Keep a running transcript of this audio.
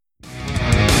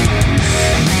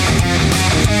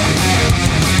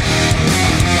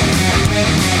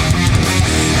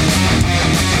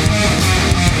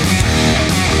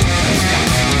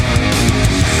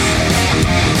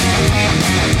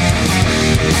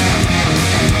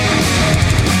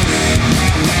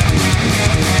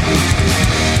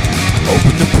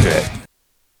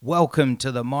Welcome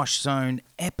to the Mosh Zone,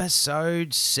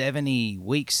 episode 70,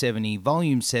 week 70,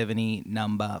 volume 70,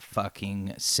 number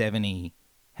fucking 70.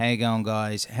 How you going,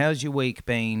 guys? How's your week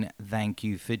been? Thank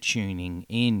you for tuning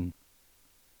in.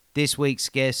 This week's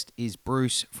guest is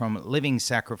Bruce from Living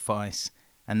Sacrifice,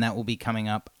 and that will be coming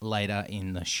up later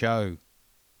in the show.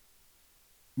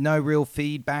 No real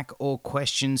feedback or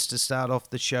questions to start off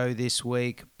the show this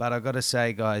week, but I gotta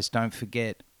say, guys, don't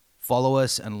forget, follow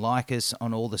us and like us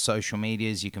on all the social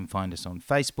medias. You can find us on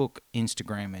Facebook,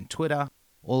 Instagram, and Twitter.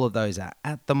 All of those are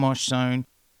at the Mosh Zone.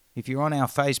 If you're on our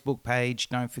Facebook page,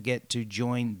 don't forget to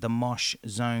join the Mosh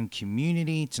Zone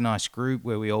community. It's a nice group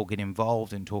where we all get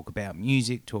involved and talk about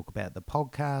music, talk about the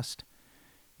podcast.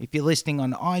 If you're listening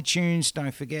on iTunes,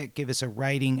 don't forget, give us a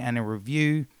rating and a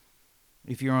review.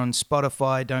 If you're on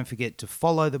Spotify, don't forget to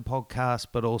follow the podcast,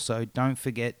 but also don't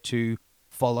forget to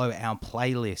follow our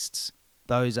playlists.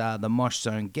 Those are the Mosh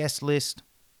Zone guest list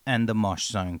and the Mosh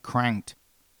Zone Cranked.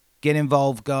 Get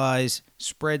involved, guys.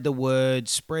 Spread the word,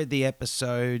 spread the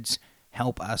episodes.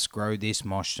 Help us grow this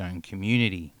Mosh Zone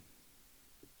community.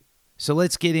 So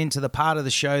let's get into the part of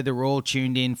the show that we're all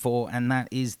tuned in for, and that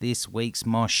is this week's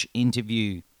Mosh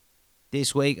interview.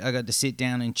 This week, I got to sit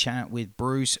down and chat with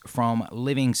Bruce from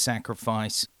Living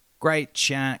Sacrifice. Great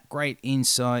chat, great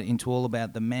insight into all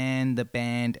about the man, the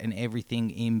band, and everything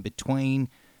in between.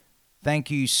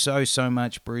 Thank you so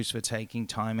much, Bruce, for taking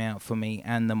time out for me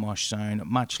and the Mosh Zone.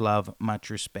 Much love, much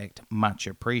respect, much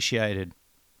appreciated.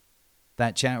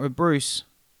 That chat with Bruce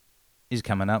is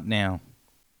coming up now.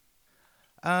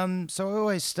 So I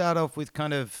always start off with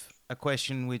kind of a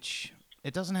question which,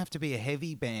 it doesn't have to be a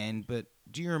heavy band, but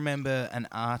do you remember an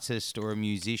artist or a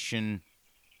musician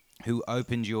who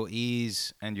opened your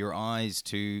ears and your eyes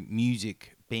to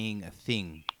music being a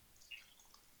thing?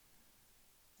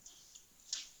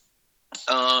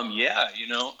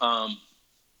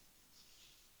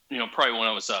 Probably when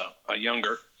I was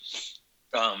younger,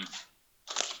 some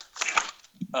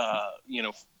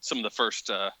of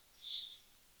the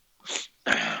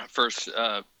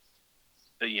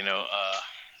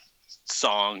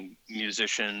song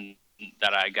musician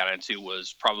that I got into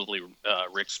was probably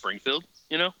Rick Springfield,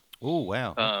 Oh,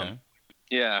 wow. Okay.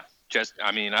 Yeah,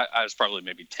 I was probably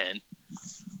maybe 10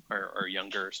 or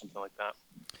younger or something like that.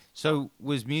 So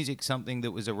was music something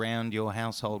that was around your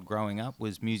household growing up?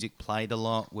 Was music played a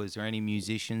lot? Was there any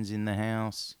musicians in the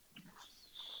house?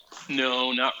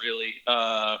 No, not really.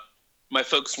 My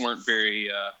folks weren't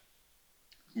very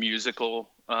musical,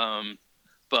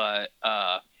 but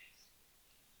I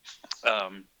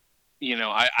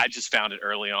just found it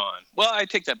early on. Well, I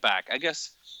take that back. I guess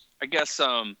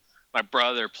my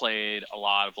brother played a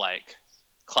lot of like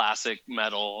classic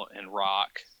metal and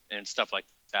rock and stuff like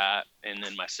that, and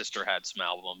then my sister had some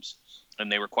albums,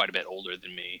 and they were quite a bit older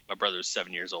than me. My brother's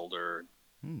 7 years older.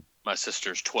 My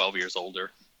sister's 12 years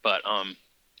older. But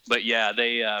yeah,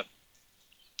 they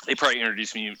probably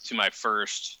introduced me to my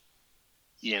first,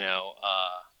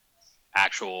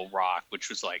 actual rock, which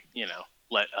was like,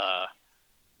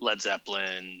 Led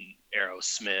Zeppelin,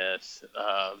 Aerosmith,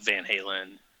 Van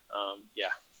Halen.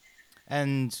 Yeah.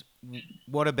 And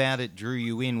what about it drew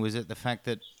you in? Was it the fact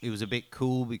that it was a bit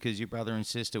cool because your brother and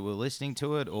sister were listening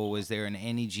to it, or was there an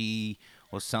energy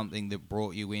or something that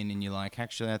brought you in and you're like,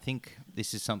 actually, I think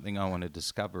this is something I want to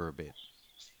discover a bit?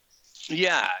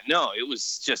 Yeah, no, it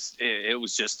was just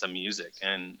the music.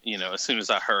 And, as soon as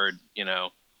I heard,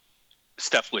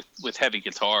 stuff with heavy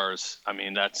guitars, I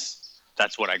mean, that's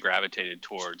what I gravitated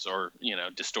towards, or,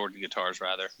 distorted guitars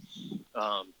rather.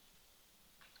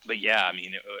 But yeah, I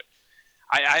mean,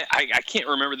 I can't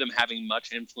remember them having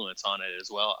much influence on it as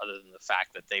well, other than the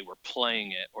fact that they were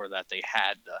playing it or that they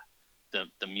had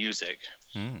the music.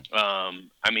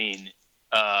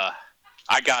 I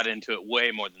got into it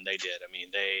way more than they did. I mean,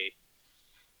 they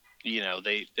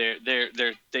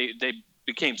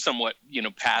became somewhat,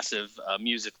 passive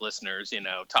music listeners,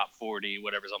 top 40,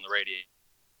 whatever's on the radio,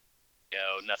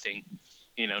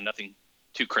 nothing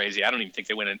too crazy. I don't even think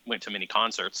they went to many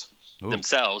concerts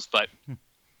themselves, but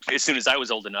as soon as I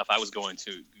was old enough, I was going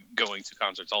to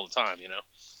concerts all the time,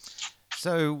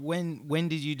 So when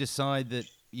did you decide that,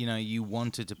 you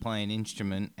wanted to play an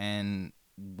instrument, and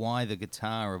why the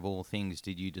guitar of all things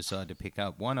did you decide to pick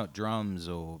up? Why not drums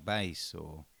or bass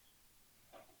or?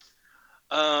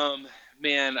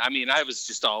 Man, I mean, I was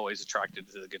just always attracted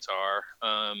to the guitar,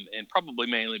 and probably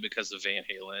mainly because of Van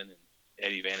Halen and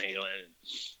Eddie Van Halen,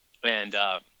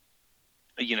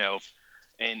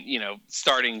 and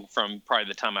starting from probably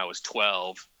the time I was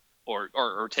 12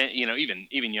 or 10,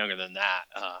 even younger than that,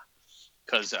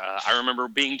 because I remember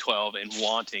being 12 and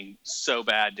wanting so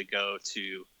bad to go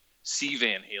to see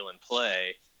Van Halen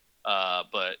play,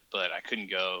 but I couldn't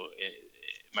go.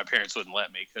 My parents wouldn't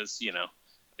let me because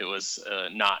it was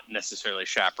not necessarily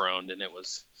chaperoned, and it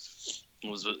was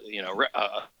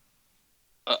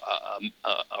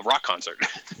a rock concert.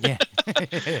 Yeah.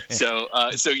 So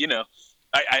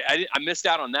I missed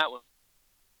out on that one.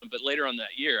 But later on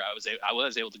that year, I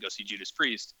was able to go see Judas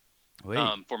Priest Wait.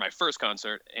 for my first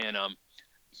concert, and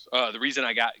the reason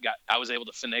I was able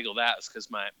to finagle that is because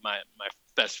my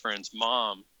best friend's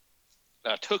mom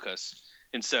took us,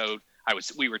 and so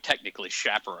we were technically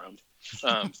chaperoned,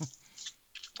 um,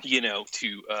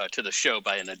 to the show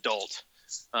by an adult.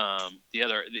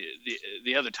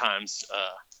 The other times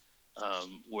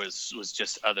was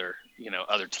just other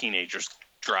teenagers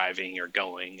driving or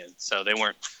going, and so they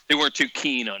weren't too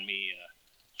keen on me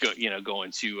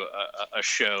going to a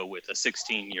show with a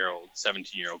 16-year-old,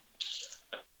 17-year-old,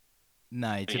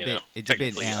 No, it's a bit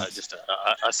technically out. just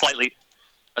a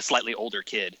slightly older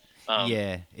kid. Um,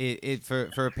 Yeah,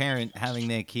 for a parent having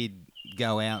their kid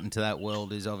go out into that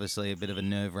world is obviously a bit of a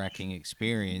nerve wracking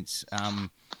experience. oh,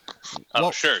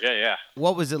 What sure, yeah, yeah.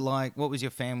 what was it like? What was your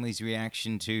family's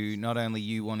reaction to not only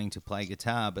you wanting to play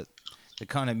guitar, but the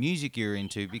kind of music you're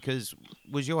into? Because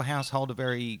was your household a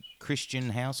very Christian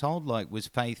household? Like, was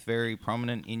faith very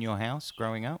prominent in your house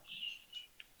growing up?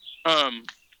 Um,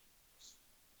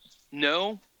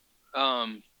 no,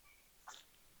 um,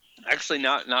 actually,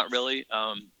 not really.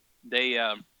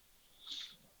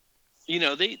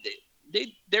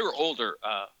 They, they were older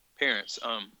parents.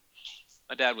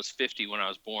 My dad was 50 when I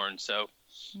was born, so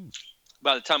Hmm.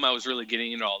 by the time I was really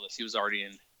getting into all this, he was already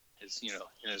in his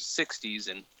 60s,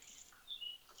 and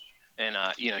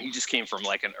he just came from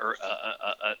like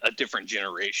a different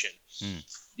generation, Hmm.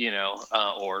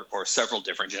 or several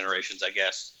different generations, I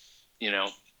guess. You know,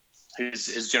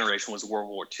 his generation was World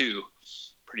War II,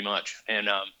 pretty much, and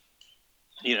I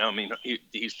mean,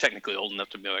 he's technically old enough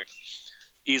to be like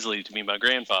easily to be my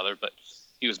grandfather, but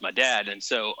he was my dad, and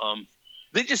so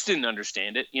they just didn't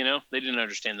understand it. They didn't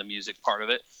understand the music part of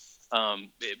it,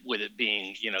 with it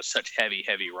being such heavy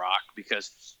rock.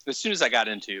 Because as soon as I got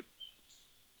into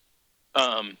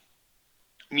um,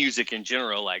 music in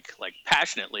general, like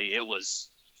passionately, it was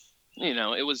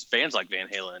bands like Van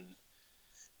Halen,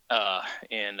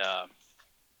 and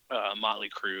Motley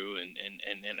Crue,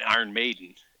 and Iron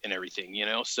Maiden and everything.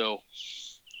 So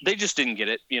they just didn't get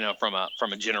it, from a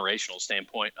generational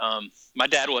standpoint. My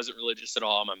dad wasn't religious at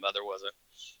all. My mother wasn't.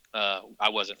 I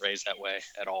wasn't raised that way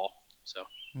at all. So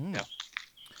Hmm. yeah.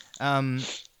 Um,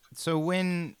 so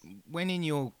when in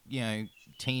your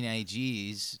teenage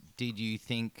years did you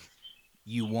think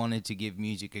you wanted to give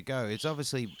music a go? It's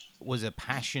obviously was a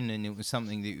passion and it was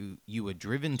something that you were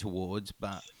driven towards,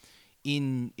 but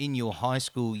in your high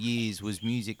school years was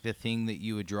music the thing that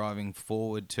you were driving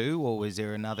forward to, or was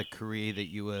there another career that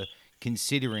you were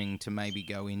considering to maybe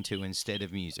go into instead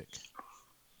of music?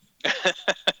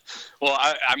 Well,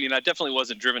 I mean, I definitely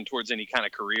wasn't driven towards any kind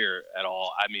of career at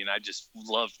all. I mean, I just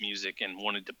loved music and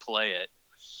wanted to play it,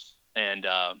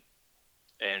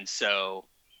 and so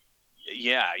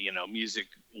yeah, music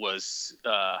was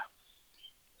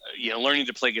learning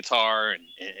to play guitar and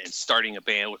starting a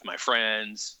band with my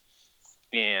friends,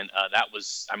 and that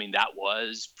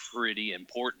was pretty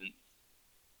important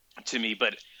to me.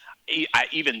 But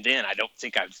even then, I don't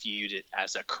think I viewed it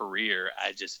as a career.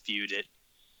 I just viewed it.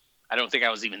 I don't think I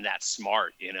was even that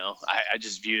smart. I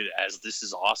just viewed it as, this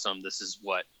is awesome. This is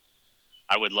what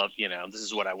I would love. This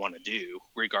is what I want to do,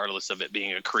 regardless of it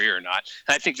being a career or not.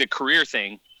 And I think the career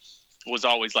thing was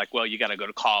always like, well, you got to go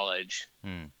to college,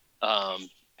 Hmm. um,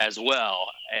 as well,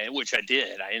 which I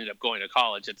did. I ended up going to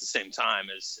college at the same time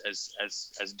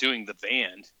as doing the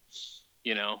band.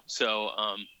 So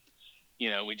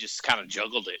we just kind of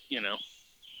juggled it.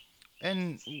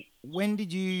 And when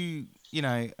did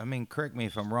I mean, correct me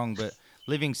if I'm wrong, but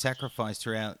Living Sacrifice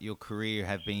throughout your career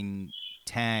have been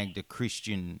tagged a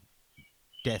Christian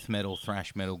death metal,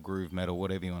 thrash metal, groove metal,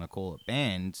 whatever you want to call it,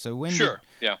 band. So Sure.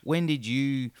 Yeah. when did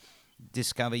you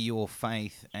discover your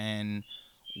faith, and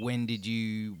when did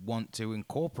you want to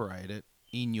incorporate it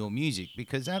in your music?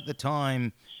 Because at the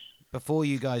time, before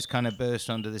you guys kind of burst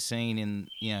onto the scene in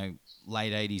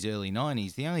late '80s, early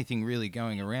 '90s, the only thing really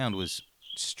going around was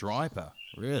Striper,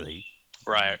 really.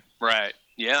 Right. Right.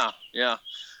 Yeah. Yeah.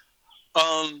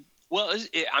 Well,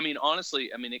 I mean,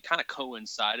 honestly, I mean, it kind of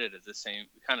coincided at the same,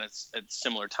 kind of at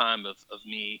similar time of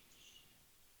me,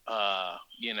 of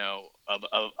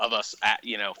us,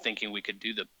 thinking we could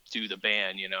do the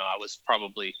band. I was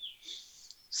probably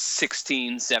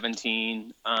 16,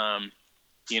 17,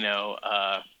 you know,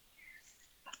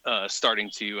 starting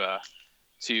to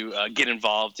get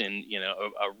involved in,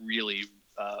 a really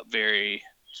very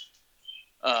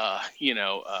you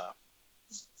know,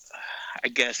 I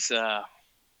guess, I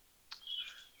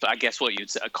guess what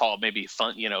you'd call maybe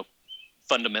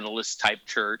fundamentalist type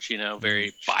church,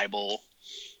 very Bible,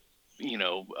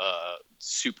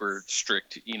 super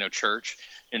strict, church.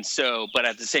 And so, but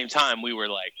at the same time, we were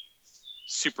like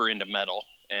super into metal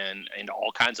and into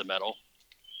all kinds of metal,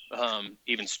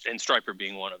 even and Striper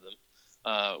being one of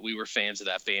them. We were fans of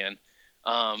that band.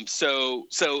 So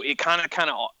it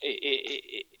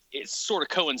it sort of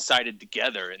coincided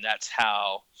together, and that's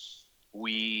how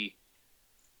we,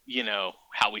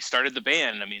 how we started the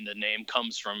band. I mean, the name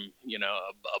comes from,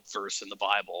 a verse in the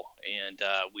Bible, and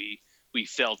we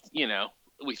felt,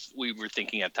 we were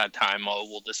thinking at that time, oh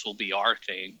well, this will be our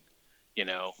thing, you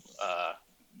know, uh,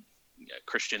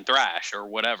 Christian thrash or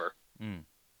whatever. Mm.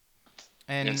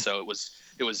 And And so it was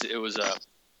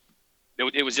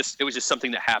just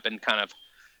something that happened kind of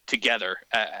together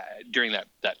during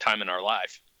that time in our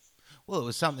life. well, it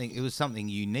was something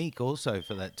unique also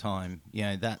for that time. You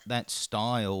know, that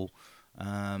style.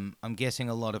 I'm guessing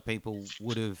a lot of people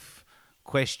would have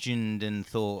questioned and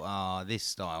thought, "Ah, this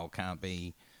style can't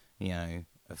be, a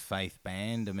faith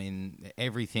band." I mean,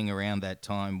 everything around that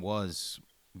time was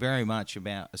very much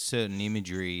about a certain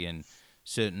imagery and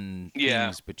certain Yeah,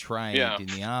 things portrayed yeah, in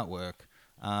the artwork.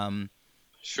 Um,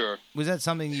 sure. was that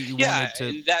something that you Yeah, wanted to?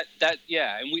 and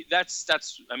yeah, and that's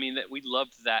I mean that we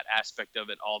loved that aspect of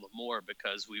it all the more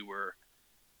because we were,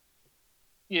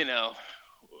 you know,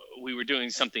 we were doing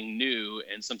something new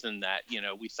and something that,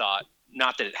 we thought,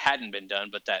 not that it hadn't been done,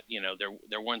 but that,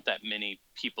 there weren't that many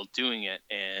people doing it,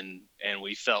 and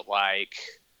we felt like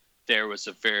there was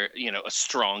a very, a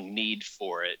strong need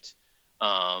for it,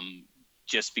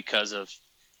 just because of,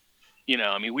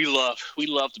 I mean, we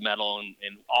loved metal,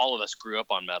 and all of us grew up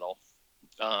on metal,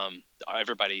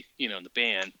 everybody, in the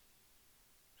band,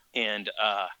 and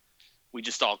we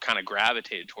just all kind of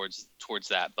gravitated towards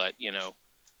that. But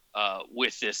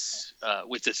with this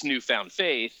newfound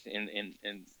faith in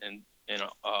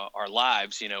our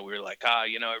lives, we were like,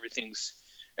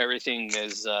 everything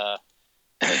is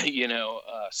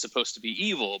supposed to be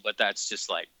evil, but that's just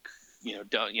like,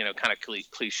 don't, kind of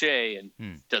cliche, and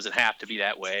Hmm. doesn't have to be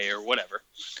that way or whatever.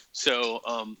 So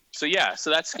yeah, so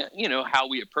that's, how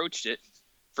we approached it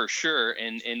for sure,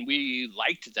 and we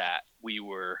liked that we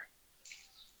were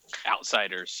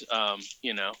outsiders.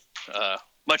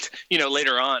 Much,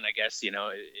 later on, I guess, it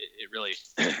really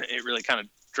it really kind of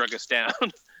drug us down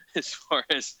as far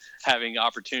as having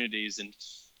opportunities and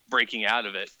breaking out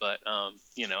of it. But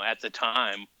at the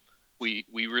time, we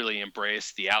really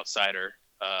embraced the outsider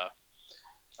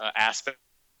aspect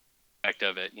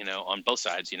of it, on both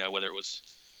sides, whether it was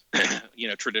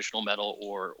traditional metal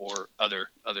or other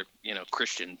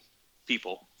Christian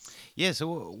people. Yeah.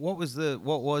 So, what was the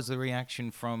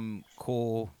reaction from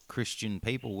core Christian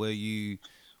people? Were you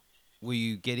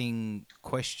getting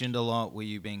questioned a lot? Were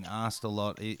you being asked a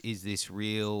lot? Is this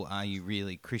real? Are you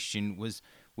really Christian?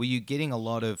 Were you getting a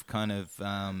lot of kind of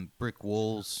brick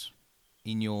walls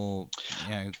in your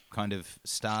kind of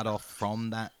start off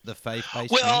from the faith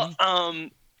based Well,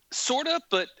 community? sort of,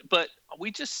 but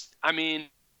we just, I mean,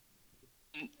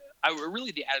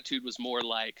 really the attitude was more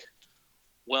like,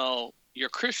 well, you're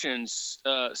Christians,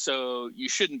 so you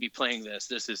shouldn't be playing this.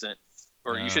 This isn't,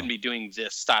 or you shouldn't Oh, be doing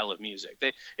this style of music.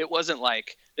 It wasn't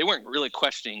like they weren't really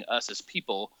questioning us as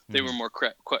people. They were mm-hmm, more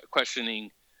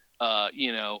questioning,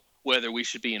 whether we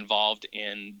should be involved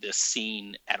in this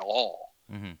scene at all.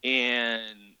 mm-hmm,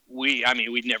 And we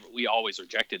always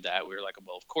rejected that. We were like,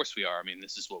 well, of course we are. I mean,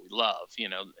 this is what we love,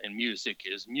 and music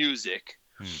is music.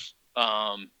 mm.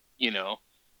 Um, you know,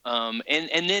 and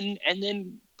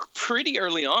then pretty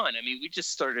early on, I mean, we just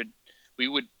started. We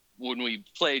would, when we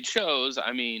played shows.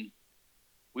 I mean,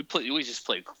 we just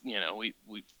played.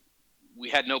 We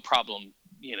had no problem.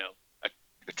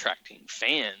 Attracting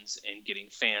fans and getting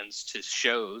fans to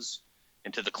shows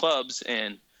and to the clubs,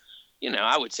 and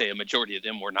I would say a majority of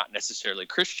them were not necessarily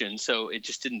Christian, so it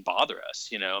just didn't bother us.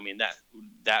 I mean,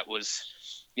 that was,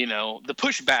 the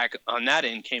pushback on that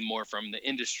end came more from the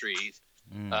industry,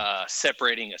 Mm.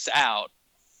 separating us out,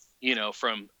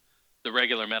 from the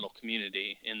regular metal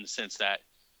community, in the sense that,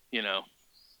 you know,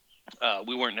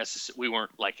 we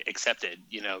weren't like accepted,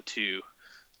 to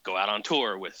go out on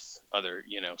tour with other,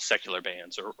 secular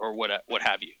bands or what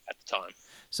have you at the time.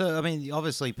 So, I mean,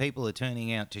 obviously, people are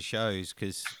turning out to shows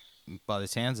because, by the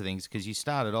sounds of things, because you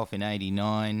started off in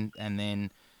 '89, and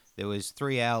then there was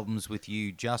 3 albums with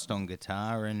you just on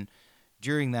guitar, and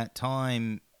during that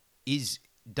time, is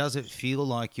does it feel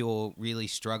like you're really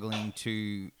struggling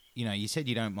to? You said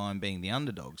you don't mind being the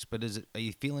underdogs, but are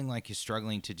you feeling like you're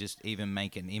struggling to just even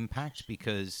make an impact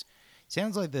because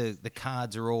Sounds like the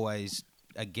cards are always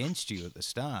against you at the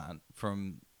start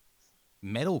from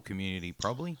metal community,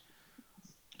 probably.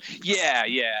 Yeah,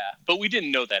 yeah, but we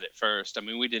didn't know that at first. I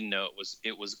mean, we didn't know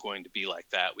it was going to be like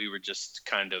that. We were just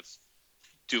kind of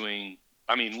doing.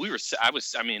 I mean, we were. I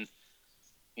was. I mean,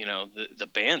 the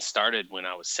band started when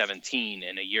I was 17,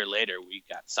 and a year later we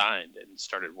got signed and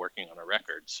started working on a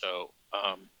record. So,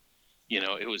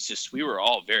 it was just we were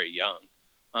all very young.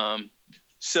 Um,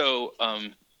 so,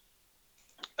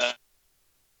 uh,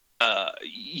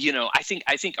 I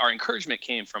think our encouragement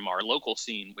came from our local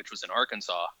scene, which was in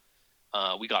Arkansas.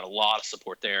 We got a lot of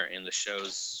support there, and the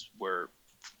shows were,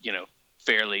 you know,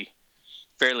 fairly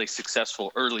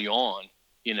successful early on.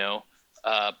 You know,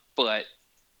 but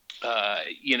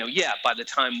yeah, by the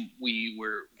time we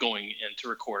were going in to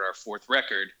record our fourth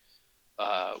record,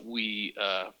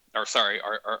 or sorry,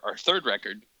 our third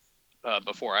record,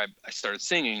 before I started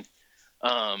singing,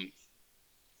 um,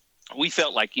 we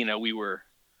felt like we were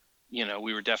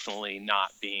definitely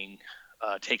not being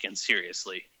taken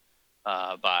seriously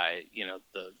by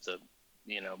the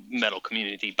metal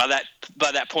community. By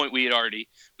that point,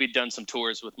 we'd done some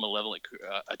tours with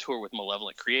a tour with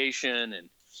Malevolent Creation, and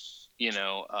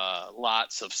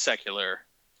lots of secular,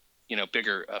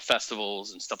 bigger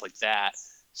festivals and stuff like that.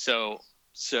 So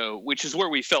which is where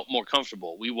we felt more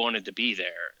comfortable. We wanted to be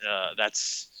there.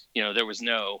 That's there was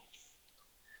no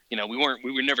we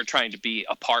were never trying to be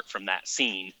apart from that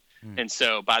scene. Mm. And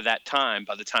so by the time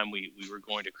we were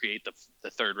going to create the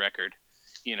third record,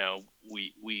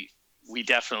 we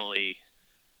definitely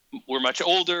were much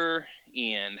older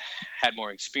and had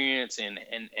more experience, and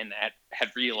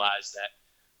had realized that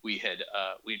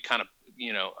we'd kind of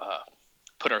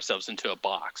put ourselves into a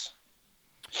box.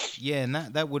 Yeah, and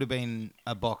that would have been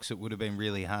a box that would have been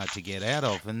really hard to get out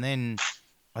of. And then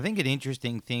I think an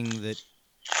interesting thing that,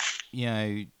 you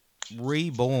know,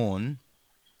 Reborn,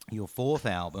 your fourth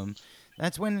album,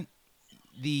 that's when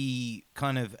the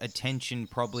kind of attention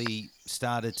probably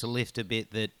started to lift a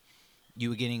bit, that you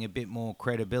were getting a bit more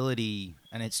credibility.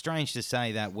 And it's strange to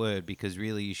say that word because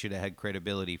really you should have had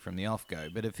credibility from the off go,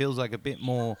 but it feels like a bit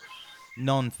more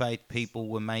non-faith people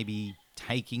were maybe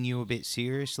taking you a bit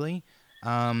seriously.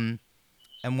 Um,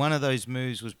 and one of those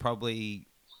moves was probably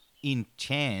in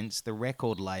Chance, the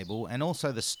record label, and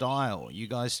also the style. You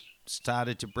guys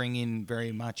started to bring in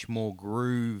very much more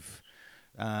groove,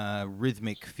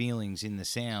 rhythmic feelings in the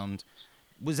sound.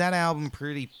 Was that album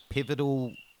pretty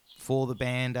pivotal for the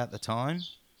band at the time?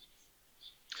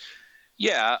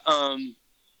 Yeah,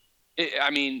 I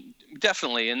mean,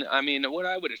 definitely, and I mean, what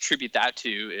I would attribute that to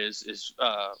is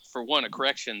for one, a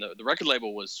correction. The record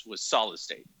label was Solid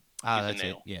State. You Ah, hit the that's it.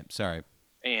 nail, Yeah, sorry.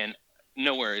 and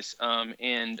no worries. And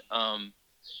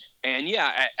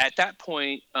yeah, at that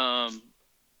point,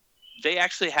 they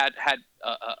actually had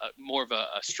more of a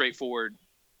straightforward,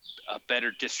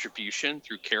 better distribution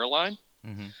through Caroline,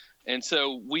 Mm-hmm. and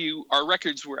so our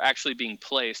records were actually being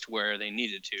placed where they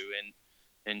needed to,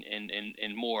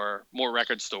 in more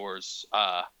record stores,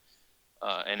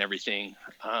 and everything.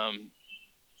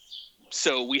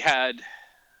 So we had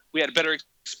a better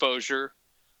exposure.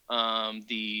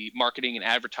 The marketing and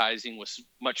advertising was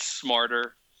much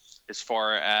smarter as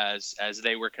far as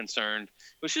they were concerned.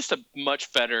 It was just a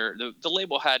much better. The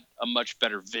label had a much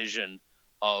better vision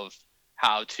of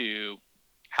how to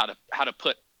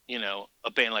put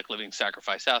a band like Living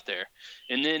Sacrifice out there.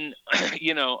 And then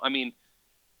I mean,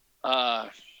 uh,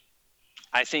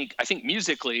 I think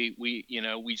musically we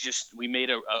made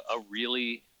a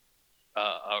really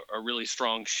a really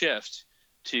strong shift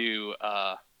to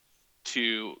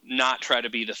not try to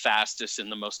be the fastest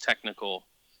and the most technical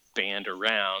band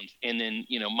around. And then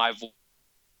my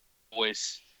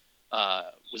voice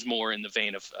was more in the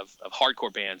vein of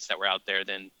hardcore bands that were out there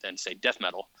than say death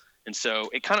metal. And so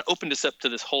it kind of opened us up to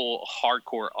this whole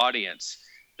hardcore audience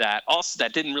that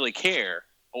didn't really care,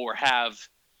 or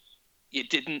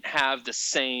didn't have the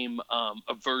same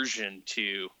aversion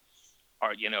to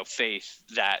our faith,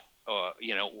 that or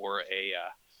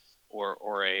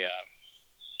a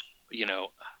you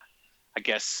know I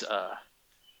guess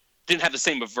didn't have the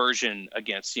same aversion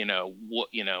against what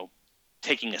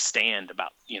taking a stand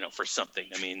about for something.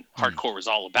 I mean, Mm. hardcore was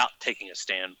all about taking a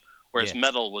stand, whereas Yeah.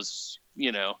 metal was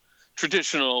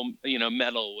traditional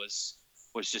metal was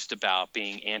just about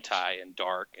being anti and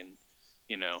dark, and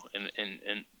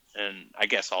and I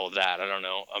guess all of that. I don't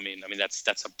know. I mean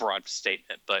that's a broad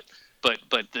statement, but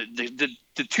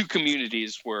the two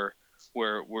communities were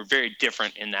very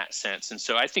different in that sense. And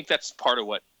so I think that's part of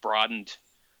what broadened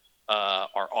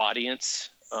our audience,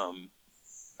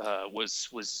 was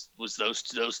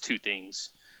those two things,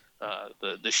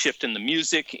 the shift in the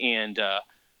music, and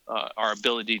our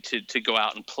ability to go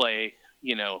out and play,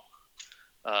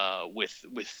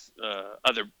 with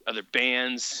other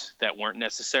bands that weren't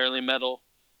necessarily metal,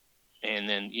 and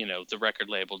then the record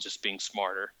label just being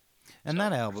smarter. And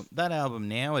So that album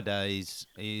nowadays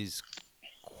is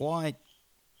quite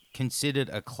considered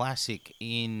a classic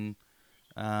in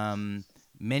um,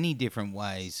 many different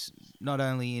ways. Not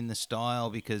only in the style,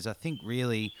 because I think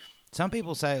really some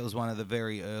people say it was one of the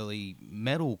very early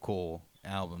metalcore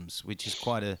albums, which is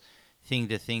quite a thing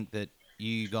to think that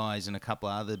you guys and a couple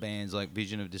of other bands like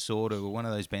Vision of Disorder were one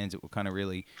of those bands that were kind of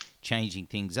really changing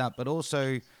things up. But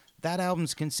also, that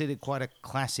album's considered quite a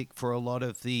classic for a lot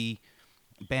of the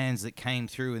bands that came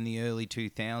through in the early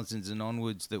 2000s and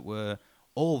onwards that were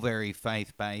all very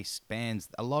faith based bands.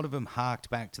 A lot of them harked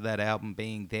back to that album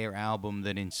being their album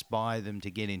that inspired them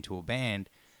to get into a band.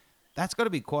 That's got to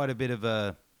be quite a bit of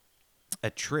a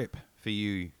trip for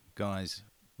you guys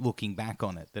looking back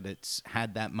on it, that it's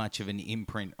had that much of an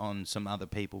imprint on some other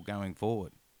people going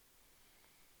forward.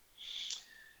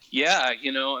 yeah,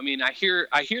 I mean, I hear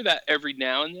that every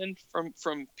now and then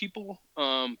from people,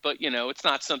 but it's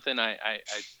not something I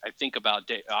think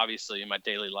about obviously in my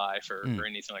daily life Mm. or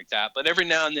anything like that. But every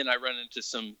now and then I run into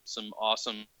some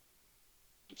awesome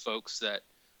folks that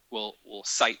will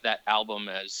cite that album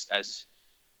as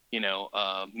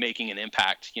making an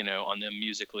impact, on them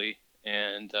musically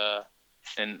and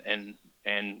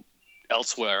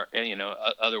elsewhere, and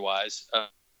otherwise.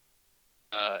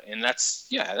 And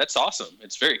that's awesome.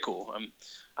 It's very cool.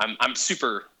 I'm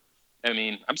super. I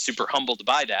mean, I'm super humbled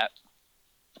by that.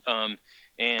 Um,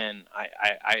 and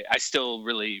I still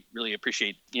really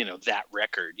appreciate that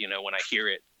record. When I hear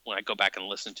it, when I go back and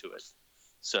listen to it.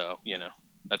 So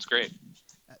that's great.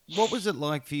 What was it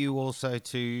like for you also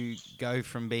to go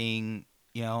from being,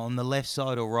 on the left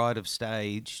side or right of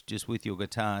stage just with your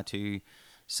guitar to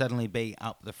suddenly be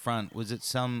up the front? Was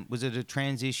it a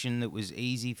transition that was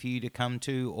easy for you to come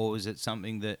to, or was it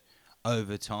something that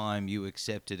over time you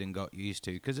accepted and got used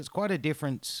to? Because it's quite a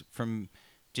difference from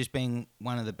just being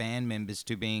one of the band members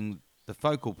to being the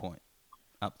focal point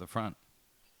up the front.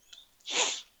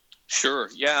 Sure.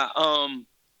 Yeah.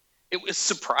 It was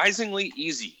surprisingly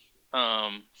easy.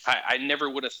 I never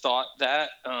would have thought that,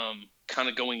 kind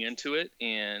of going into it,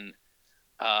 and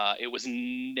it was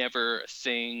never a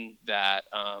thing that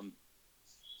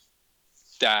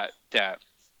I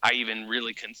even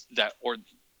really that or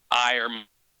I or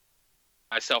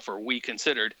myself or we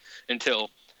considered until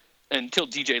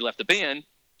DJ left the band,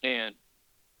 and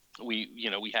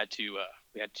we had to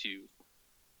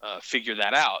figure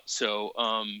that out. So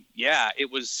yeah,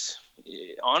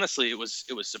 honestly it was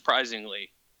surprisingly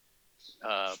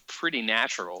pretty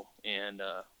natural, and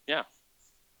yeah.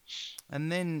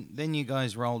 And then you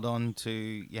guys rolled on to,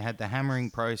 you had the hammering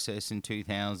process in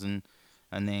 2000,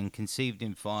 and then conceived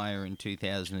in fire in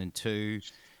 2002,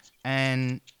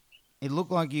 and it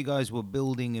looked like you guys were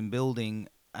building and building,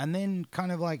 and then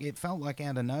kind of like it felt like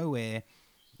out of nowhere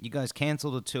you guys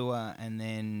cancelled a tour and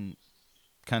then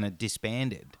kind of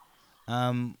disbanded.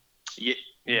 Um,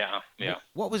 Yeah, yeah.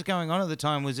 what was going on at the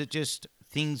time? Was it just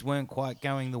things weren't quite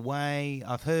going the way?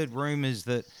 I've heard rumors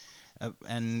that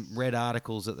and read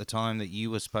articles at the time that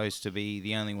you were supposed to be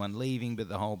the only one leaving, but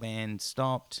the whole band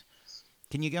stopped.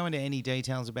 Can you go into any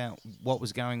details about what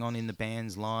was going on in the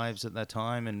band's lives at that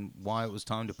time and why it was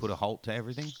time to put a halt to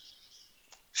everything?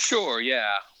 Sure,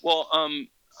 yeah. Well,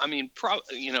 I mean,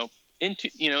 in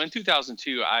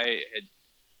 2002,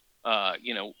 uh,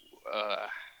 you know, uh,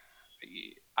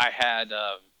 I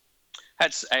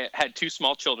had two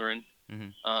small children, Mm-hmm.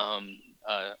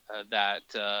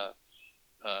 that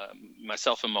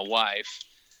myself and my wife,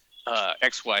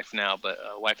 ex-wife now, but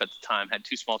wife at the time, had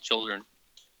two small children,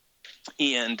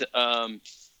 and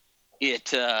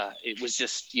it was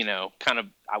just kind of,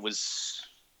 I was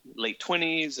late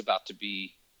 20s, about to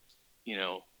be, you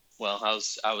know, well,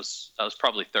 I was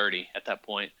probably 30 at that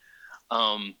point.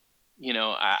 Um,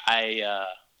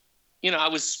 I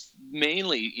was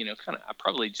mainly, kind of, I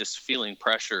probably just feeling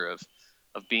pressure of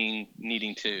being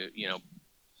needing to,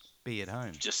 Be at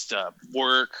home. just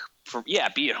work,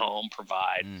 be at home,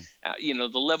 provide.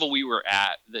 Mm. The level we were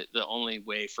at, the only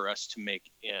way for us to make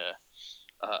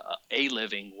a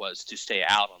living was to stay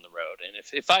out on the road. And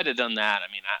if I'd have done that,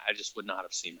 I mean, I just would not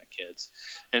have seen my kids.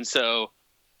 And so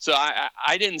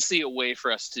I didn't see a way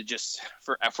for us to just,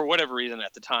 for whatever reason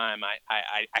at the time,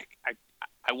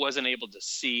 I wasn't able to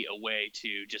see a way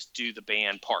to just do the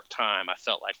band part time. I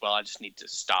felt like, well, I just need to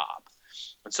stop.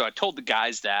 And so I told the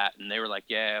guys that, and they were like,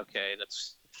 yeah, okay,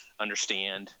 that's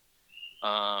understand.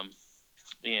 Um,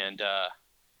 and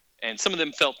some of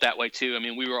them felt that way too. I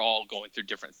mean, we were all going through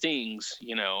different things,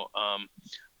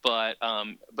 But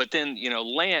then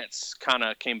Lance kind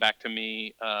of came back to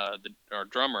me, our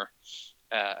drummer,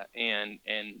 and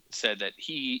said that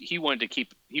he wanted to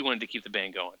keep the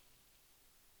band going,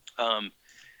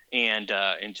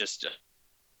 and just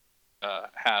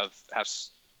have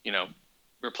you know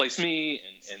replace me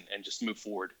and just move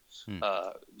forward Hmm.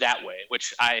 that way,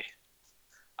 which I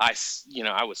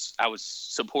was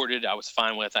supported. I was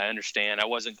fine with. I understand. I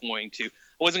wasn't going to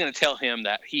tell him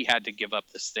that he had to give up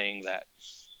this thing that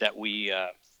we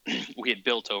we had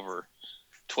built over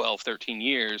 12, 13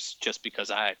 years just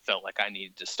because I felt like I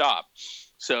needed to stop.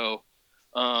 So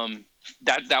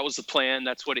that was the plan.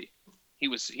 That's what he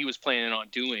was planning on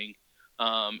doing.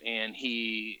 And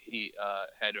he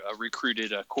had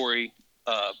recruited Corey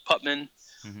Putman,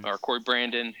 Hmm. or Corey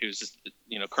Brandon, who's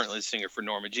currently the singer for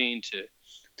Norma Jean,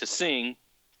 to sing,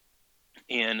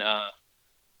 and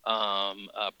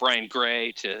Brian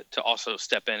Gray to also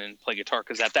step in and play guitar,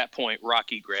 because at that point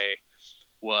Rocky Gray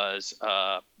was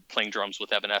playing drums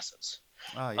with Evanescence.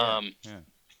 Oh yeah, Um, yeah.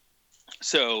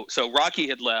 so Rocky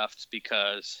had left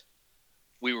because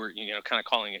we were kind of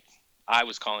calling it. I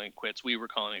was calling it quits. We were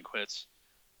calling it quits.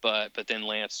 But then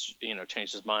Lance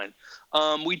changed his mind.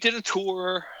 We did a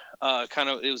tour.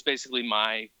 It was basically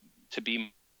to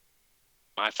be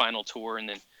my final tour, and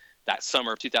then that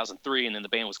summer of 2003, and then the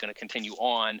band was going to continue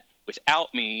on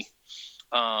without me,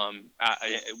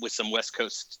 with some West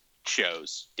Coast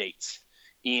shows dates,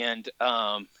 and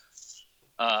some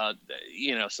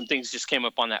things just came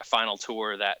up on that final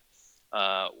tour that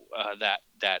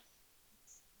that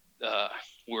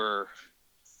were,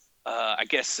 I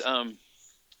guess,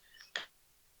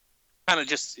 kind of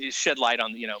just shed light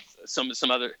on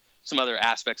some other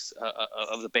aspects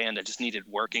of the band that just needed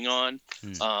working on.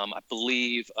 Hmm. I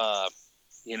believe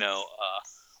you know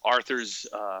Arthur's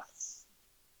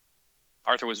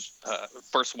Arthur was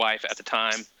first wife at the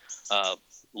time,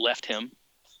 left him,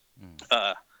 Hmm.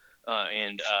 uh,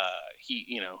 and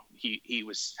he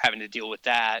was having to deal with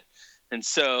that, and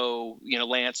so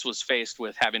Lance was faced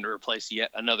with having to replace yet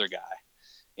another guy,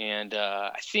 and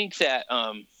I think that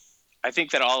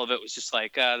all of it was just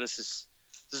like, this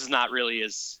is not really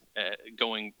as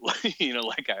going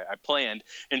like I planned,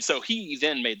 and so he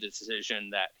then made the decision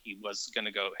that he was going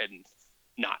to go ahead and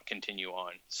not continue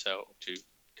on, so to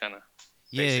kind of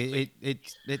Yeah, basically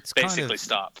it's kind basically of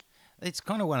stop.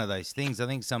 one of those things. I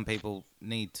think some people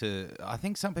need to. I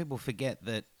think some people forget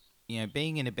that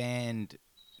being in a band,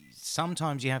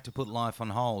 sometimes you have to put life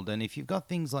on hold, and if you've got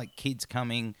things like kids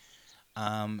coming,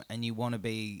 and you want to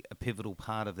be a pivotal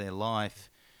part of their life,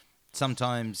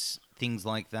 sometimes things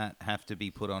like that have to be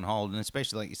put on hold, and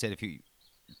especially like you said, if you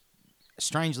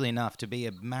strangely enough, to be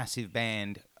a massive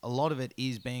band, a lot of it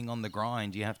is being on the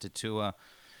grind. You have to tour,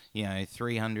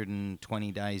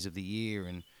 320 days of the year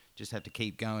and just have to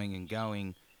keep going and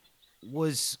going.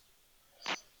 Was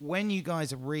when you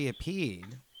guys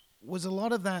reappeared, was a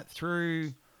lot of that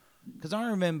through? Because I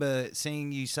remember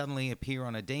seeing you suddenly appear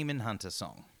on a Demon Hunter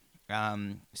song,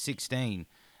 16,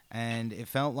 and it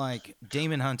felt like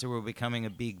Demon Hunter were becoming a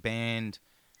big band,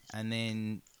 and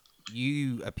then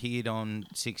you appeared on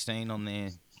 16 on their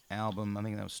album. I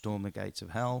think that was Storm the Gates of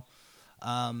Hell.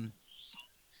 Um,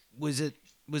 was it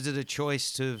was it a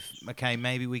choice to, okay,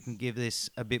 maybe we can give this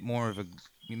a bit more of a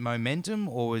momentum,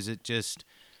 or was it just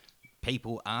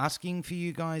people asking for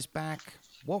you guys back?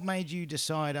 What made you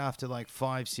decide after like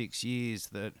 5 6 years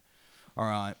that, all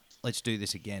right, let's do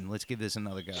this again, let's give this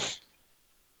another go?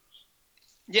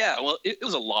 Yeah, well, it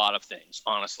was a lot of things,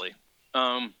 honestly.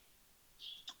 Um,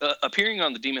 Appearing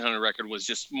on the Demon Hunter record was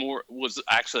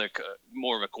actually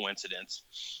more of a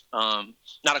coincidence. Not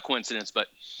a coincidence, but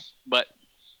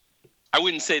I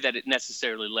wouldn't say that it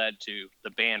necessarily led to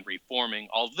the band reforming.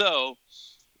 Although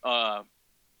uh,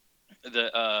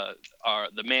 the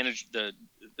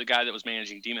guy that was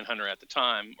managing Demon Hunter at the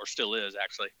time, or still is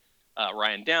actually,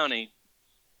 Ryan Downey,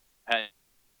 had,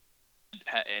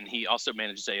 and he also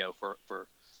managed Zayo for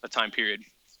a time period,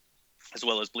 as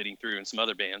well as Bleeding Through and some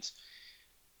other bands.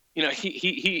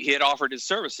 He had offered his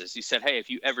services. He said, "Hey, if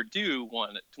you ever do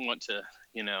want to,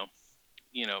 you know,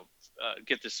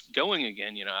 get this going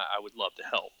again, I would love to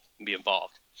help and be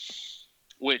involved."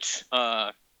 Which,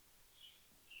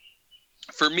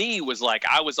 for me, was like,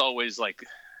 I was always like,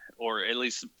 or at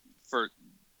least for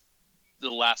the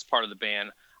last part of the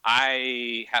band,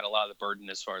 I had a lot of the burden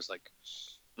as far as like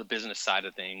the business side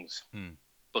of things, Hmm.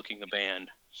 booking the band,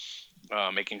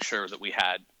 making sure that we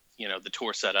had, the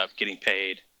tour set up, getting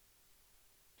paid,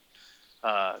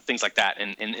 things like that,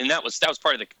 and that was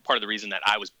part of the reason that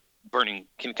I was kind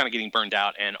of getting burned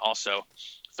out, and also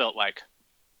felt like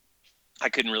I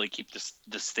couldn't really keep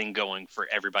this thing going for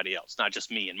everybody else, not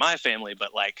just me and my family,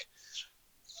 but like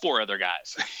four other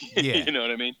guys. Yeah. You know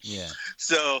what I mean? Yeah.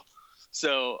 So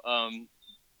so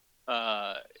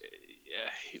uh,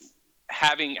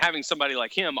 having somebody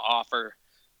like him offer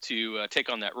to take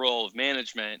on that role of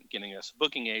management, getting us a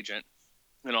booking agent,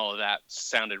 and all of that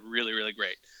sounded really, really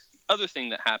great. The other thing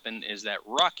that happened is that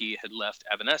Rocky had left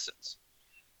Evanescence,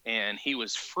 and he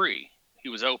was free. He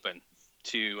was open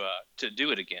to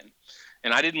do it again,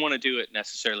 and I didn't want to do it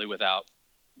necessarily without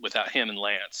him and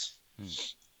Lance,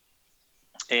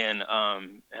 and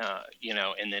and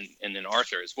then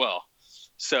Arthur as well.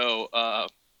 So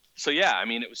yeah, I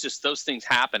mean, it was just those things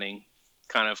happening,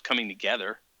 kind of coming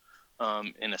together,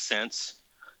 in a sense,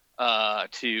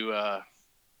 to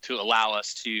allow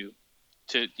us to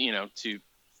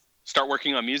start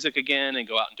working on music again and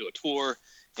go out and do a tour.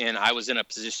 And I was in a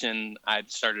position, I'd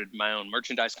started my own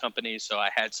merchandise company, so I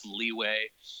had some leeway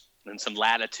and some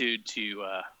latitude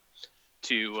to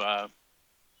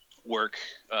work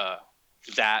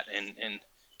that and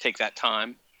take that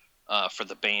time for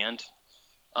the band.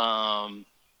 And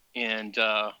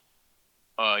yeah,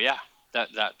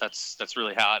 that's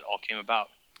really how it all came about.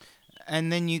 And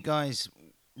then you guys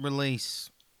release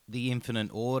the Infinite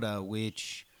Order,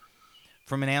 which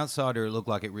from an outsider it looked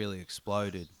like it really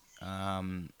exploded.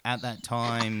 At that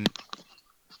time,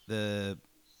 the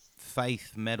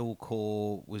faith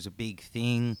metalcore was a big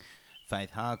thing.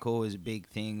 Faith hardcore was a big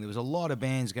thing. There was a lot of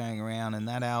bands going around, and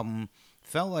that album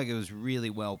felt like it was really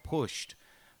well pushed.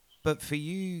 But for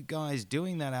you guys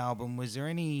doing that album, was there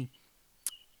any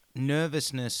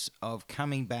nervousness of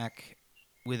coming back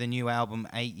with a new album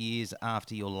 8 years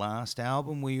after your last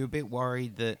album? Were you a bit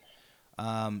worried that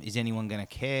is anyone going to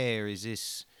care? Is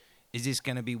this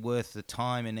going to be worth the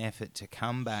time and effort to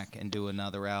come back and do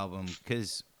another album?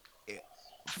 Because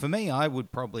for me, I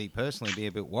would probably personally be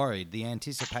a bit worried. The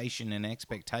anticipation and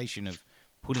expectation of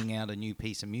putting out a new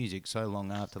piece of music so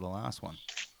long after the last one.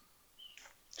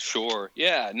 Sure.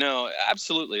 Yeah. No.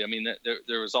 Absolutely. I mean,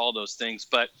 there was all those things,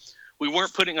 but we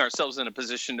weren't putting ourselves in a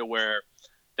position to where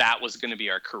that was going to be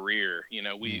our career. You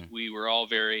know, we were all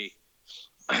very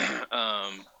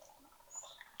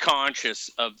conscious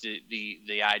of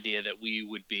the idea that we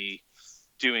would be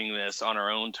doing this on our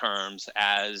own terms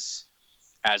as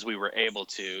we were able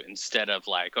to, instead of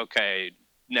like, okay,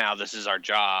 now this is our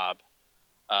job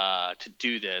to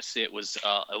do this. It was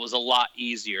a lot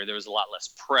easier. There was a lot less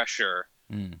pressure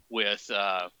with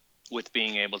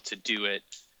being able to do it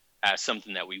as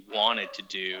something that we wanted to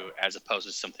do, as opposed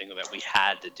to something that we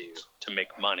had to do to make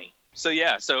money. So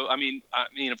yeah, so I mean,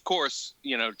 of course,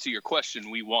 to your question,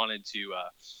 we wanted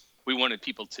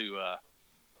people to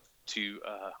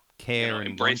Care and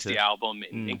embrace the album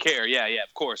and care. Yeah, yeah,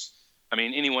 of course. I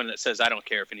mean, anyone that says I don't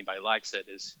care if anybody likes it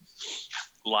is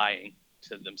lying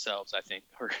to themselves, I think,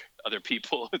 or other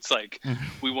people. It's like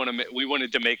we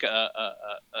wanted to make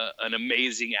an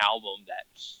amazing album that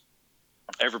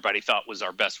everybody thought was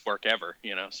our best work ever.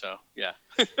 So yeah.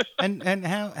 And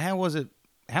how was it?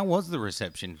 How was the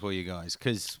reception for you guys?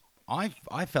 Because I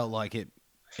felt like it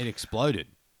exploded.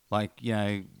 Like,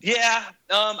 Yeah.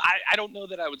 I don't know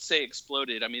that I would say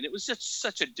exploded. I mean, it was just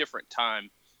such a different time,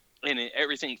 and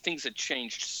things had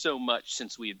changed so much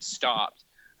since we had stopped.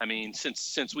 I mean,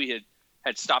 since we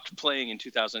had stopped playing in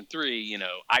 2003,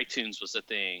 iTunes was a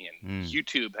thing, and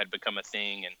YouTube had become a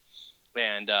thing,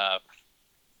 and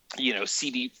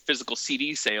physical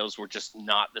CD sales were just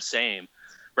not the same.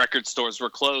 Record stores were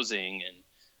closing, and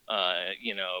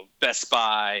Best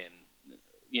Buy, and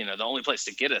the only place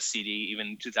to get a CD even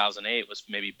in 2008 was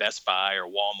maybe Best Buy or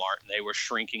Walmart, and they were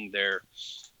shrinking their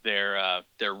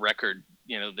record,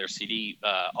 their CD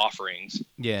offerings.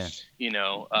 Yeah.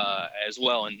 As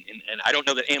well, and I don't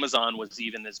know that Amazon was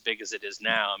even as big as it is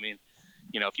now. I mean,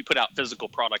 if you put out physical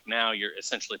product now, you're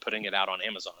essentially putting it out on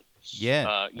Amazon.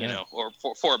 Yeah. Or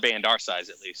for a band our size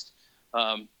at least,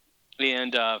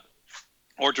 and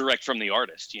or direct from the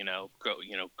artist.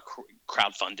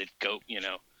 Crowdfunded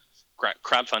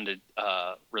crowdfunded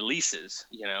releases.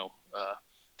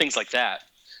 Things like that.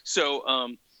 So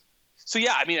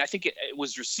yeah, I mean, I think it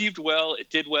was received well. It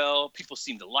did well. People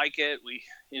seemed to like it. We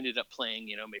ended up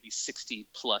playing, maybe 60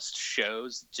 plus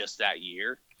shows just that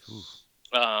year.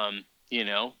 But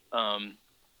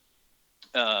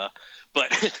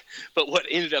but what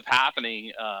ended up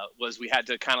happening was we had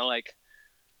to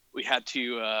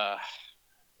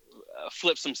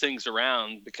flip some things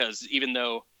around, because even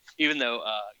though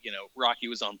Rocky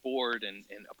was on board and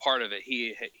a part of it,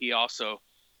 he also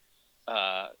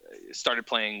started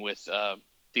playing with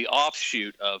the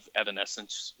offshoot of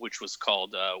Evanescence, which was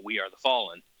called We Are the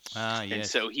Fallen. Yes. And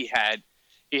so he had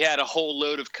he had a whole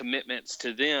load of commitments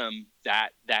to them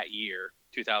that year,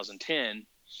 2010,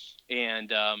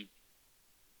 and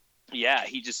yeah,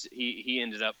 he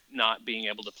ended up not being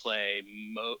able to play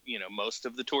most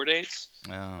of the tour dates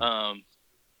Oh. um,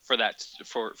 for that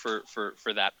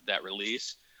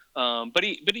release. But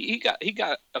he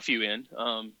got a few in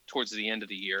towards the end of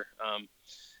the year,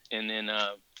 and then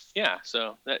yeah,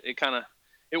 so that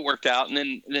it worked out,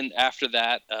 and then after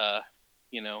that,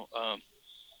 you know,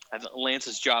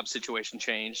 Lance's job situation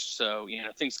changed, so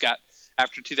things got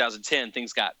after 2010,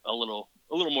 things got a little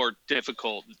more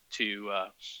difficult to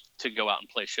go out and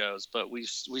play shows. But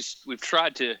we've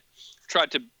tried to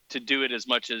do it as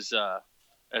much as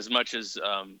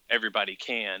everybody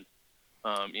can,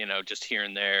 just here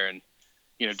and there, and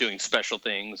doing special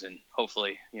things, and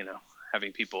hopefully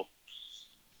having people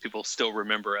still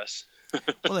remember us.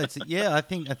 Well, yeah. I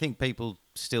think people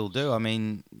still do. I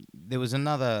mean, there was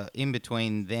another in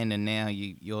between then and now.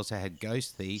 You also had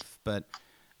Ghost Thief, but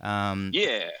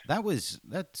Yeah,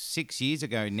 that's 6 years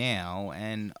ago now,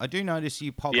 and I do notice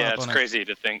you pop yeah, up it's on a. crazy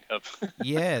to think of.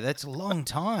 Yeah, that's a long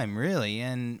time, really,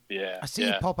 and Yeah, I see you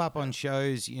yeah. pop up on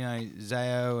shows,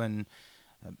 Zayo and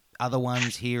other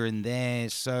ones here and there.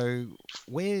 So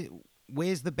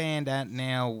where's the band at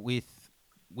now with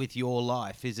your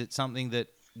life? Is it something that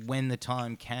when the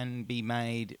time can be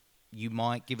made, you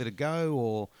might give it a go,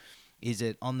 or is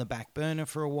it on the back burner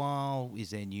for a while? Is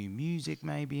there new music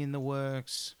maybe in the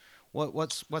works?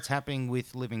 What's happening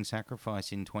with Living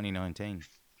Sacrifice in 2019?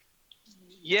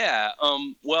 Yeah.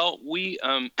 Well, we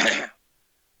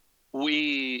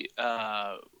we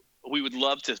would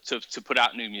love to put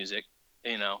out new music.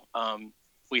 You know,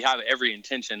 we have every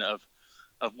intention of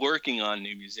working on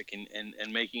new music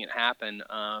and making it happen.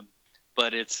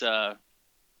 But it's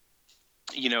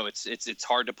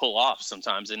hard to pull off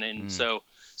sometimes, and Mm. so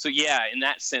yeah, in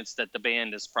that sense, that the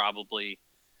band has probably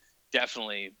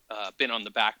definitely been on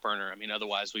the back burner. I mean,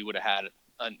 otherwise we would have had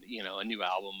a new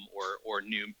album or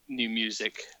new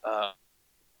music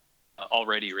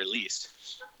already released,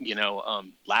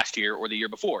 last year or the year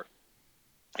before.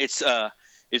 It's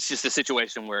it's just a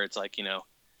situation where it's like,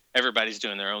 everybody's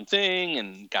doing their own thing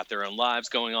and got their own lives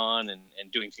going on, and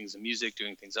doing things in music,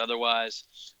 doing things otherwise.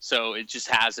 So it just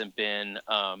hasn't been,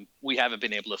 we haven't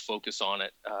been able to focus on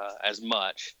it as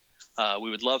much. We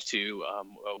would love to.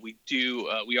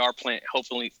 We are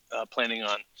hopefully planning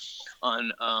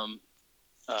on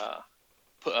uh,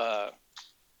 uh,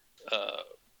 uh,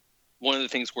 one of the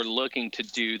things we're looking to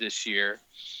do this year,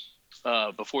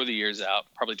 before the year's out,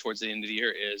 probably towards the end of the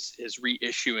year, is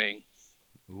reissuing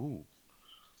Ooh.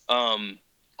 um,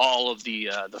 all of the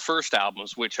first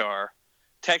albums, which are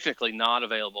technically not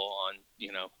available on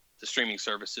the streaming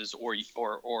services or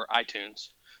iTunes.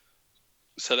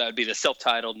 So that would be the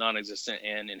self-titled, non-existent,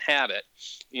 and Inhabit.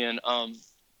 And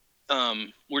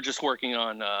we're just working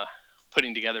on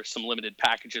putting together some limited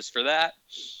packages for that,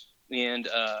 and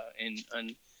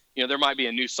there might be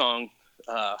a new song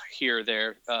here or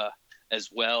there as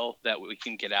well that we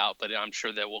can get out, but I'm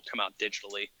sure that will come out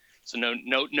digitally. So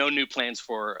no new plans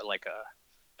for like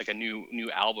a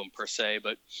new album per se,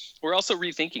 but we're also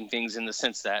rethinking things in the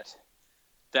sense that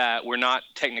we're not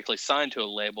technically signed to a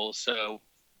label, so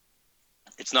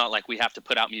it's not like we have to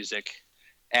put out music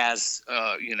as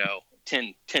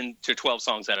 10 to 12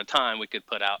 songs at a time. We could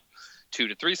put out 2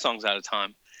 to 3 songs at a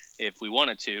time if we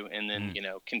wanted to, and then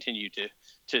Mm. continue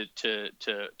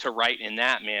to write in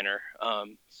that manner.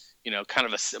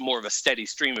 Kind of more of a steady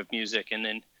stream of music, and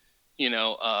then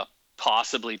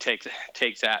possibly take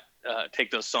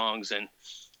those songs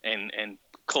and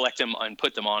collect them and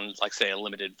put them on, like, say, a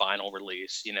limited vinyl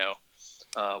release.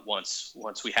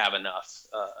 Once we have enough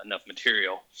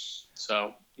material.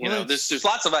 So Well, there's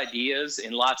lots of ideas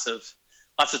and lots of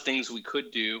things we could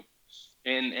do,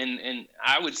 and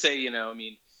I would say, I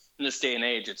mean, in this day and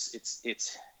age,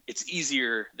 it's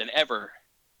easier than ever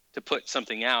to put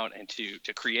something out and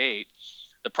to create.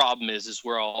 The problem is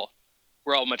we're all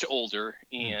much older,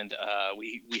 Mm. and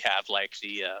we have like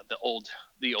the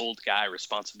old guy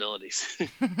responsibilities.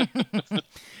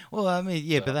 Well, I mean,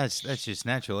 yeah, but So that's just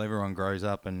natural. Everyone grows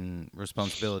up and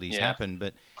responsibilities yeah. happen.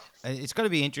 But it's got to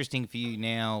be interesting for you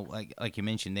now. Like you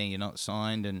mentioned there, you're not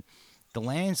signed, and the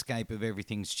landscape of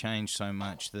everything's changed so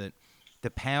much that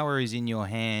the power is in your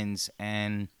hands.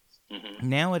 And Hmm.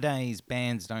 nowadays,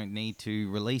 bands don't need to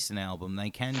release an album; they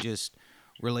can just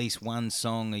release one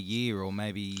song a year, or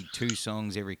maybe 2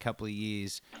 songs every couple of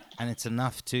years, and it's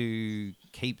enough to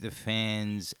keep the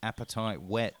fans' appetite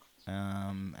whet,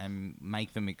 and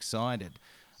make them excited.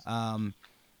 Um,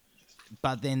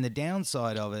 but then the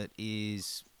downside of it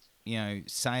is,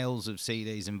 sales of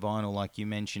CDs and vinyl, like you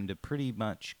mentioned, are pretty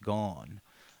much gone.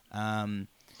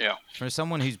 Yeah. For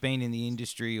someone who's been in the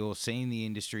industry or seen the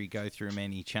industry go through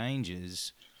many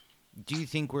changes, do you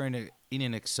think we're in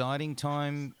an exciting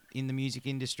time in the music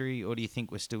industry, or do you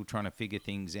think we're still trying to figure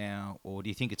things out, or do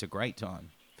you think it's a great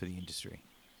time for the industry?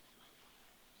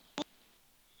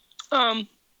 Um,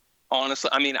 Honestly,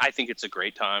 I mean, I think it's a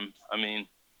great time. I mean,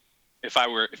 if I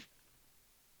were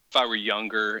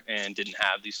younger and didn't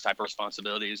have these type of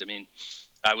responsibilities, I mean,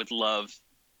 I would love,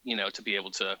 to be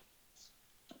able to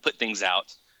put things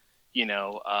out, you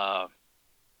know,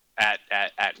 at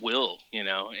will,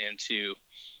 and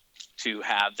to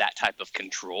have that type of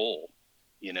control,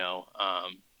 you know,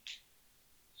 um,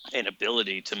 and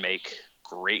ability to make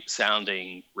great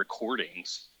sounding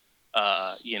recordings,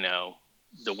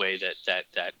 the way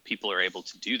that people are able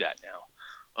to do that now.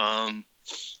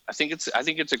 I think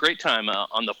it's a great time.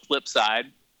 On the flip side,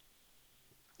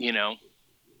 you know,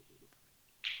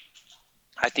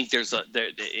 I think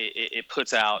it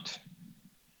puts out,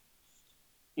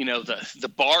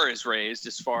 the bar is raised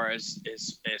as far as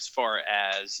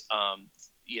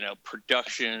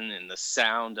production and the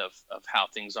sound of how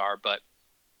things are, but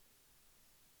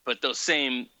those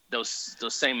same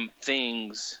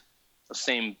things, those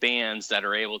same bands that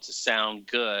are able to sound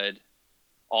good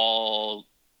all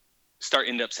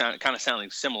end up sounding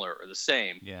similar or the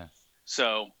same. Yeah.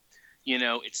 So,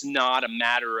 it's not a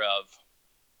matter of,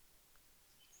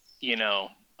 you know,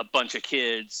 a bunch of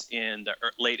kids in the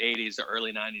late 80s or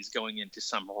early 90s going into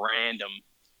some random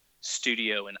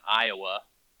studio in Iowa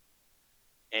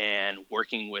and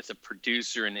working with a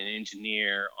producer and an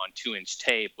engineer on 2-inch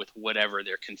tape with whatever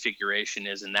their configuration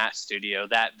is in that studio.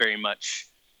 That very much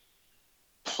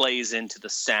plays into the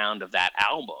sound of that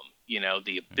album,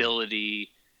 the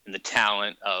ability and the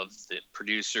talent of the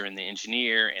producer and the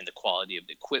engineer and the quality of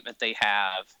the equipment they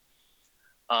have,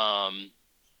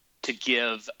 to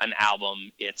give an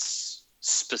album its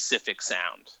specific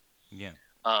sound. Yeah.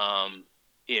 Um,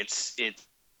 it's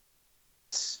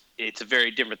very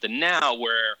different than now,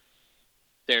 where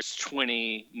there's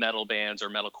 20 metal bands or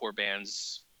metalcore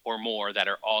bands or more that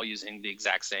are all using the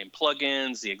exact same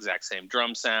plugins, the exact same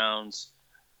drum sounds,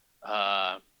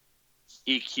 uh,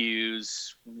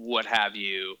 EQs, what have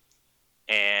you,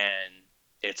 and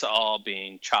it's all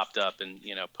being chopped up and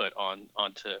put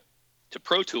onto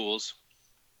Pro Tools,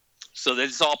 so that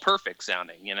it's all perfect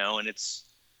sounding, and it's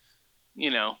you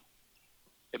know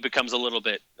it becomes a little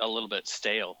bit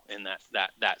stale in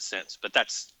that sense. But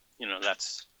that's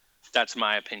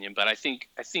my opinion. But I think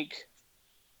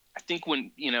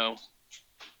when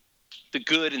the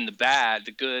good and the bad,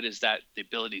 the good is that the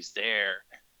ability's there,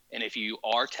 and if you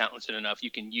are talented enough,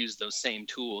 you can use those same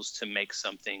tools to make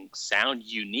something sound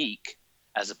unique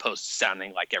as opposed to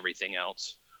sounding like everything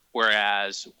else.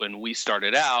 Whereas when we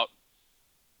started out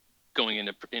going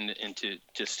into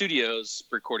studios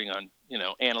recording on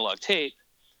analog tape,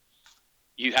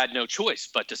 you had no choice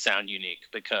but to sound unique,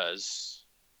 because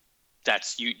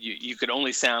that's you could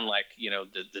only sound like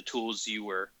the tools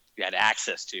you had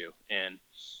access to. And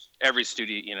every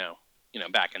studio,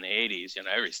 back in the 80s,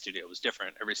 every studio was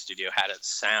different. Every studio had its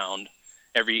sound.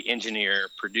 Every engineer,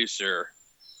 producer,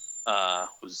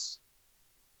 was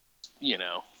you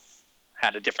know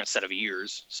had a different set of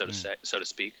ears, so to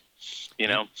speak.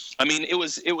 Yeah. I mean, it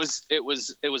was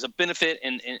a benefit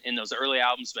in those early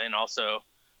albums, and also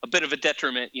a bit of a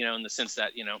detriment, in the sense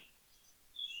that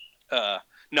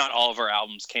not all of our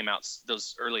albums came out.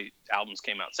 Those early albums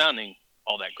came out sounding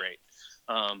all that great.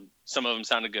 Some of them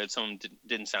sounded good, some of them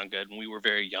didn't sound good, and we were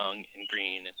very young and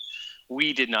green, and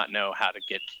we did not know how to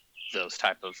get those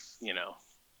type of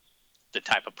the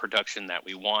type of production that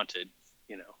we wanted,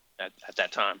 at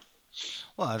that time.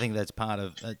 Well, I think that's part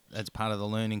of the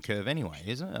learning curve anyway,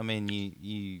 isn't it? I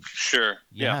mean, Sure.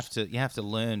 you Yeah. have to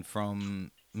learn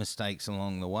from mistakes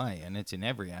along the way, and it's in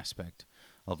every aspect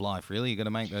of life. Really, you got to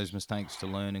make those mistakes to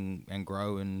learn and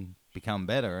grow and become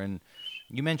better. And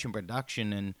you mentioned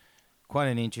production, and quite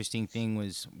an interesting thing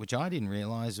was, which I didn't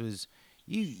realize, was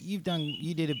you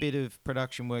did a bit of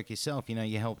production work yourself.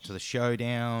 You helped to the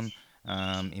Showdown,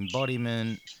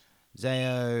 Embodiment,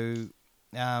 Zayo.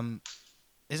 Um,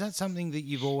 is that something that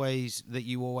you always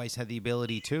had the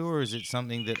ability to, or is it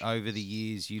something that over the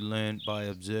years you learned by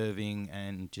observing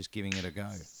and just giving it a go?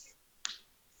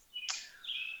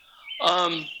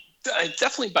 Um,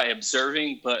 Definitely by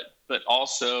observing, but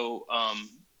also,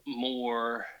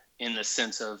 more in the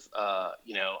sense of,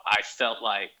 I felt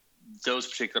like those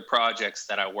particular projects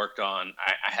that I worked on,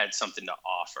 I had something to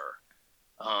offer,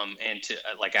 and to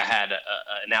like I had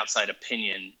an outside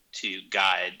opinion to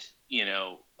guide,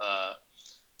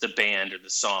 the band or the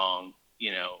song,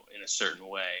 in a certain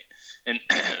way, and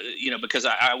because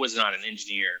I was not an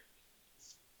engineer,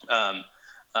 Um,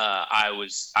 I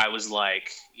was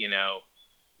like,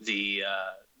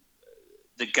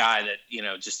 the guy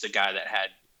that, just the guy that had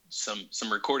some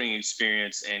recording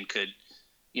experience and could,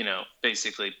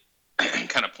 basically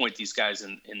kind of point these guys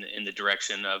in the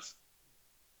direction of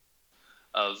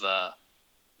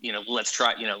let's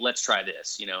try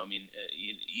this. I mean,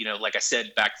 like I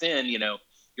said back then,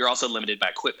 you're also limited by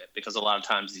equipment because a lot of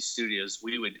times these studios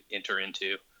we would enter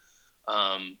into,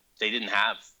 they didn't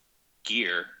have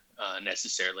gear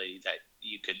necessarily that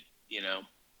you could, you know,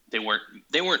 they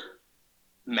weren't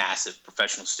massive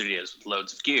professional studios with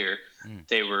loads of gear. Mm.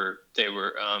 They were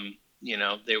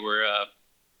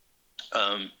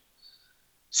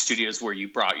studios where you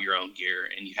brought your own gear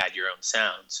and you had your own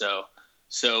sound. So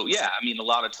yeah, I mean, a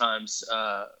lot of times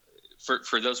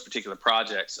for those particular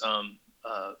projects,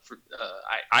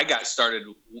 I got started,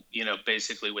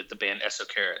 basically with the band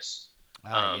Esocaris,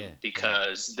 Oh yeah, yeah.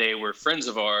 because they were friends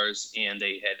of ours and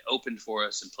they had opened for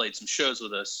us and played some shows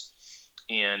with us,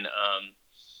 and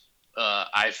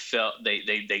I felt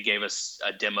they gave us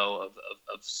a demo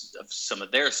of some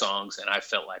of their songs, and I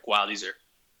felt like, wow, these are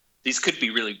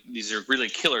really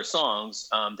killer songs.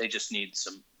 They just need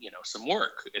some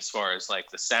work as far as like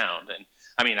the sound. And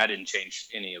I mean, I didn't change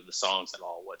any of the songs at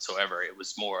all whatsoever. It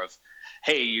was more of,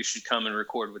 hey, you should come and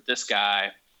record with this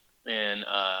guy, and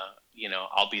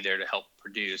I'll be there to help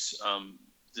produce.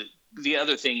 The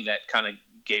other thing that kind of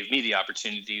gave me the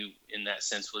opportunity in that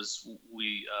sense was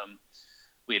we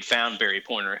had found Barry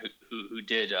Pointer, who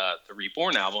did the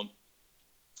Reborn album,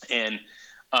 and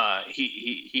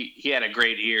he had a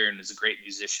great ear and is a great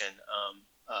musician.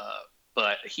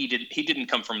 But he didn't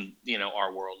come from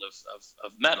our world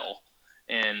of metal,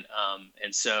 and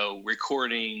so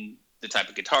recording the type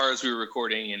of guitars we were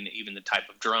recording and even the type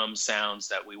of drum sounds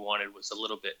that we wanted was a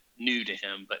little bit new to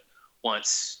him. But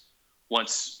once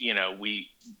we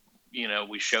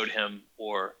showed him,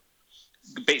 or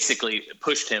basically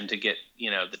pushed him to get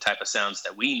the type of sounds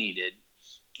that we needed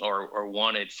or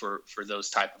wanted for those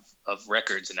type of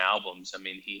records and albums. I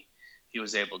mean, he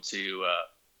was able to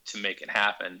make it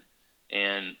happen,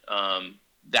 and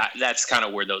that's kind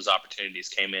of where those opportunities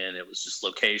came in. It was just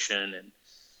location and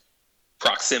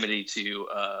proximity to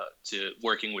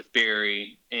working with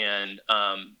Barry, and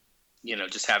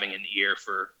just having an ear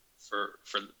for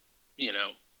you know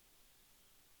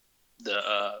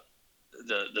the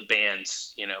the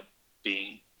bands,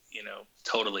 being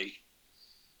totally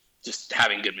just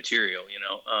having good material.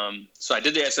 So I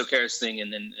did the Esocaris thing,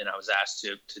 and I was asked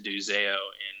to do Zayo,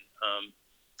 and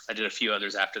I did a few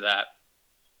others after that.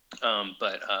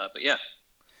 But yeah.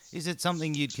 Is it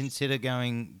something you'd consider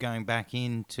going back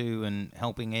into and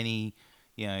helping any,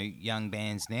 young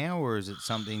bands now, or is it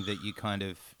something that you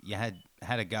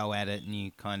had a go at it and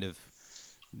you kind of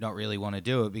not really want to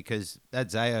do it? Because that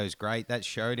Zayo's great. That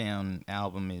Showdown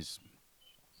album is,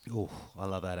 oh, I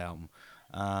love that album.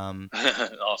 Um,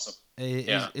 Awesome.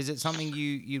 Yeah. is it something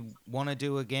you want to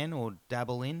do again or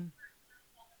dabble in?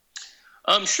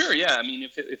 Sure. Yeah. I mean,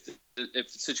 if the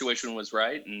situation was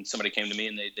right and somebody came to me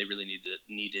and they really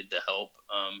needed the help,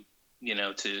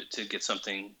 to get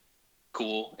something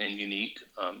cool and unique,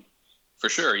 for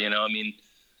sure. I mean,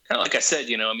 kind of like I said,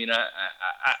 I mean,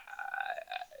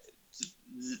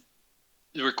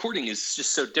 the recording is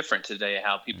just so different today.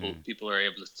 How Mm. people are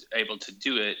able to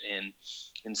do it,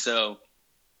 and so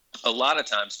a lot of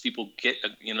times people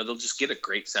they'll just get a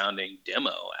great sounding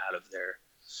demo out of their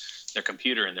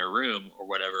computer in their room or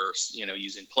whatever,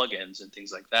 using plugins and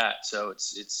things like that. So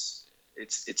it's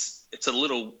a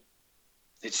little,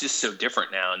 it's just so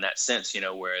different now in that sense,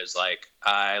 whereas like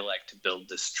I like to build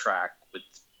this track with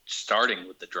starting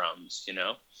with the drums,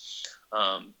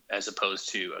 as opposed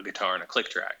to a guitar and a click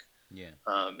track. Yeah.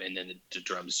 And then the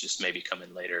drums just maybe come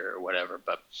in later or whatever.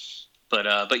 But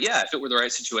yeah, if it were the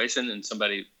right situation and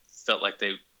somebody felt like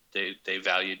they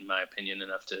valued my opinion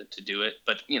enough to do it.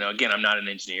 But again, I'm not an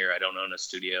engineer. I don't own a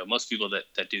studio. Most people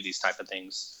that do these type of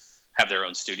things have their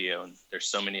own studio, and there's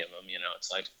so many of them.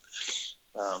 It's like,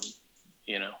 um,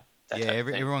 that Yeah, type of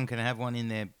thing. everyone can have one in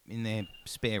their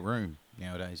spare room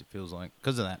nowadays. It feels like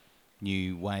because of that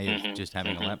new way of Hmm. just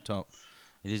having a Hmm. laptop,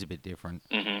 it is a bit different.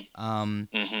 Hmm. Um,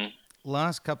 Hmm.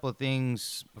 Last couple of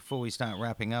things before we start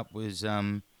wrapping up was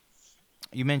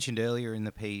you mentioned earlier in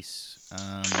the piece,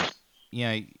 you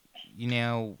know, you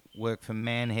now work for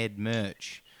Manhead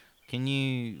Merch. Can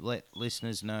you let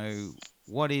listeners know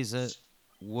what is it,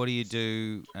 what do you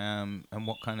do, and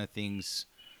what kind of things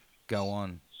go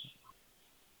on?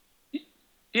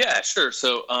 Yeah, sure.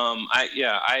 So,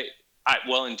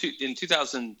 well, in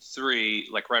 2003,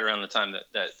 like right around the time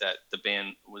that the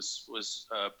band was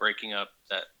breaking up,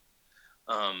 that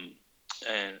um,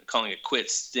 and calling it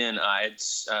quits, then I'd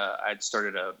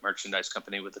started a merchandise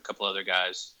company with a couple other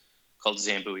guys called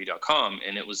Zambui.com,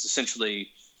 and it was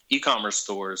essentially e-commerce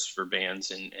stores for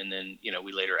bands, and then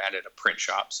we later added a print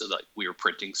shop, so like we were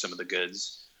printing some of the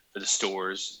goods for the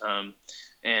stores.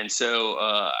 And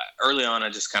so early on,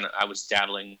 I was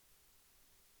dabbling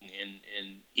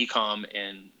in e-com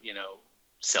and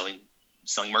selling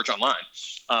selling merch online.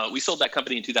 We sold that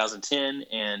company in 2010,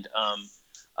 and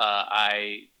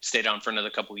I stayed on for another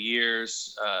couple of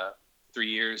years, 3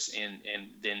 years, and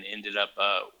then ended up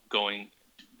going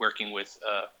working with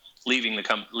leaving the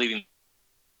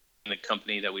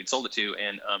company that we'd sold it to,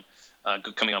 and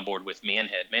coming on board with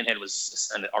Manhead. Manhead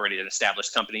was already an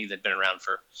established company that'd been around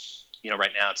for,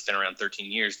 right now it's been around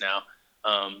 13 years now,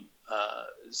 and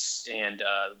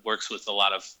works with a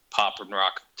lot of pop and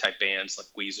rock type bands like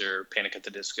Weezer, Panic at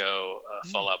the Disco,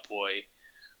 Fall Out Boy,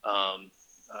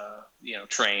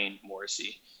 Train,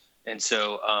 Morrissey. And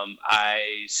so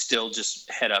I still just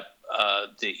head up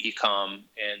the ecom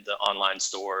and the online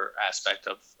store aspect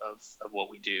of what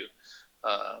we do.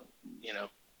 Uh, you know,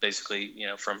 Basically,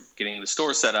 from getting the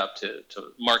store set up to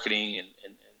marketing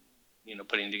and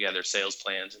putting together sales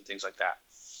plans and things like that.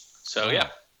 So Wow. yeah.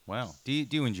 Wow. Do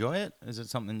you enjoy it? Is it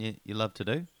something you love to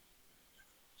do?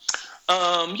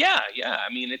 Yeah. I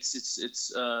mean, it's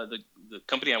the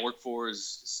company I work for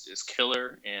is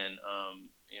killer, and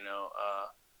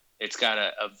it's got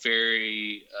a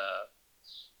very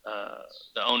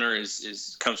the owner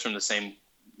is comes from the same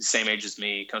age as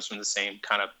me, comes from the same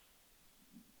kind of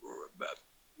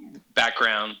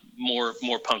background, more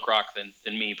punk rock than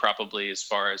me probably, as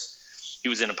far as he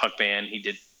was in a punk band, he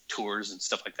did tours and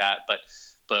stuff like that, but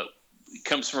he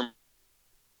comes from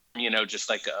just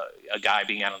like a guy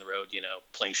being out on the road,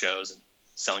 playing shows and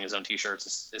selling his own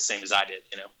T-shirts, the same as I did,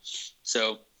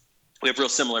 So we have real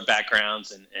similar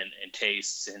backgrounds and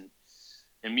tastes and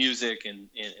music and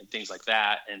things like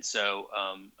that. And so,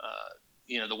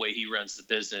 the way he runs the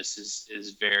business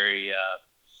is very,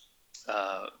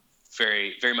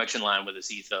 very, very much in line with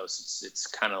his ethos. It's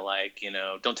kind of like,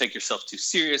 don't take yourself too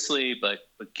seriously, but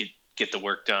get the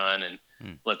work done, and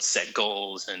let's set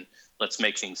goals, and let's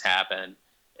make things happen.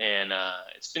 And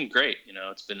it's been great.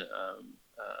 It's been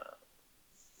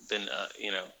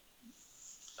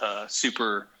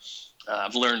super.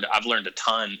 I've learned a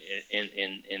ton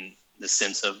in the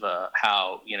sense of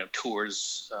how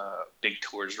tours, big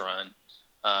tours run.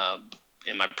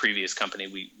 In my previous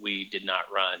company, we did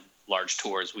not run large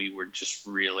tours. We were just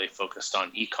really focused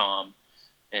on e-com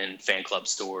and fan club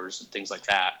stores and things like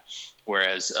that.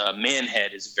 Whereas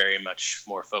Manhead is very much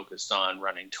more focused on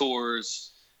running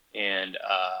tours and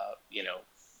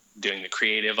doing the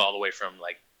creative, all the way from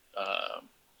like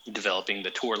developing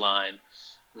the tour line,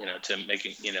 to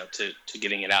making to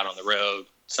getting it out on the road.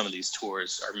 Some of these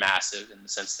tours are massive in the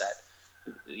sense that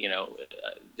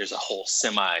there's a whole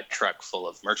semi truck full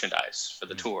of merchandise for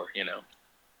the tour.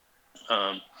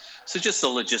 So just the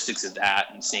logistics of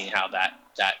that and seeing how that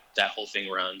whole thing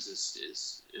runs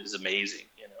is amazing.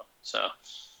 So.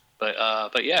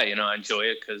 But yeah, I enjoy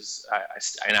it because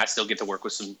I still get to work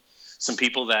with some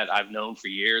people that I've known for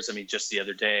years. I mean, just the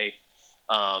other day,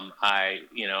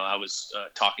 I was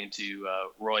talking to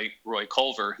Roy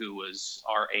Culver, who was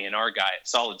our A&R guy at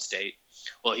Solid State.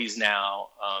 Well, he's now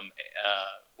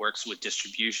works with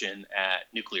distribution at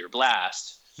Nuclear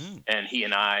Blast, and he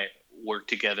and I worked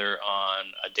together on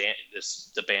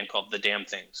the band called The Damn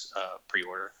Things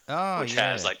pre-order, which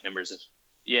has like members of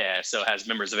so it has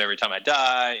members of Every Time I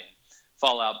Die, and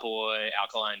Fall Out Boy,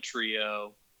 Alkaline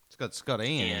Trio. It's got Scott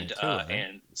Ian and too,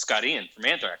 and Scott Ian from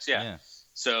Anthrax. Yeah.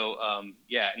 So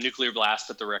Nuclear Blast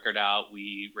put the record out.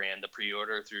 We ran the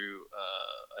pre-order through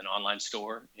an online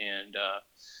store, and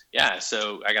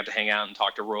so I got to hang out and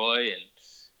talk to Roy, and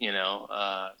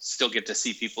still get to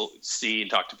see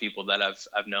and talk to people that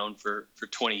I've known for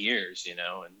 20 years, and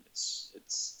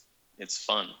it's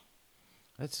fun.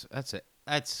 That's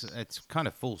kind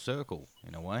of full circle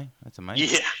in a way. That's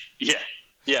amazing.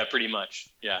 Yeah, pretty much.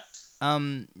 Yeah.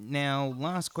 Now,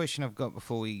 last question I've got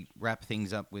before we wrap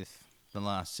things up with the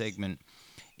last segment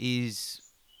is,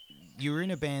 you were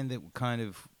in a band that kind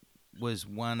of was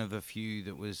one of a few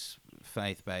that was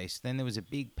faith-based. Then there was a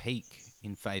big peak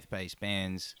in faith-based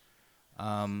bands.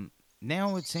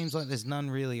 Now it seems like there's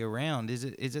none really around. Is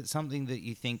it something that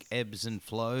you think ebbs and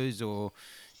flows, or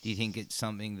do you think it's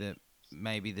something that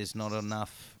maybe there's not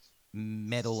enough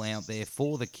metal out there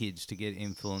for the kids to get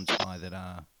influenced by that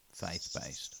are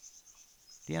faith-based?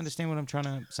 Do you understand what I'm trying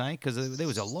to say? Because there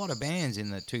was a lot of bands in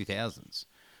the 2000s.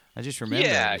 I just remember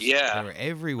they were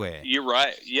everywhere. You're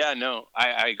right. Yeah, no,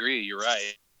 I agree. You're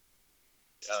right.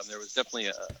 There was definitely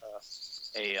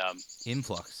a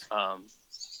Influx. um,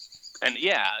 and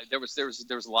yeah, there was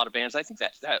a lot of bands. I think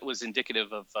that was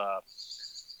indicative of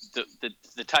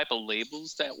the type of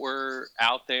labels that were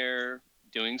out there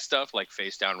doing stuff like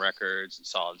Face Down Records and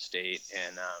Solid State,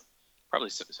 and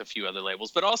probably a few other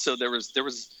labels. But also there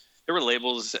were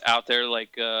labels out there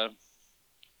like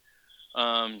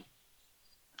um,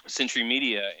 Century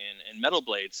Media and Metal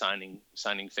Blade signing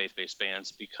faith based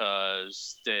bands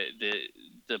because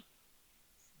the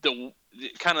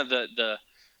kind of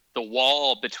the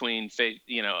wall between faith,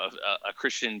 a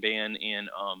Christian band and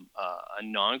a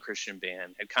non-Christian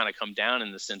band had kind of come down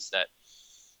in the sense that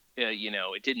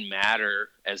it didn't matter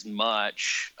as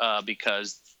much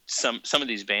because some of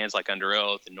these bands like Under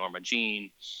Oath and Norma Jean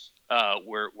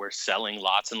were selling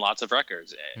lots and lots of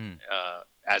records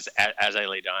as I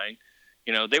lay dying.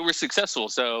 They were successful,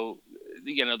 so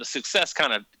the success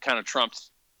kind of trumped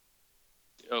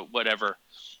whatever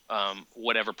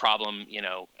whatever problem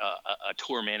a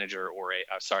tour manager or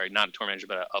sorry, not a tour manager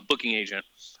but a booking agent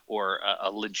or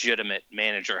a legitimate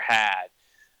manager had.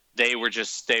 They were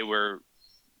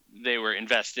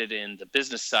invested in the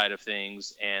business side of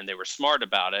things, and they were smart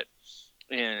about it,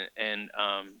 and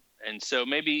so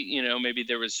maybe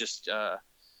there was just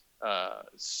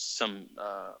some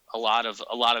a lot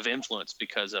of influence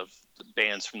because of the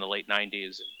bands from the late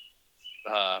 90s,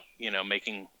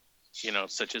 making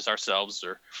such as ourselves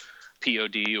or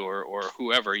POD or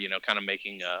whoever, kind of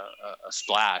making a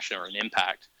splash or an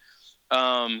impact.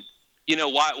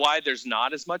 Why there's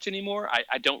not as much anymore,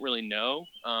 I don't really know.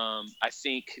 I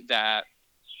think that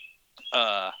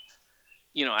I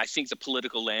think the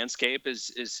political landscape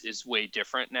is way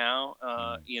different now,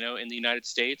 in the United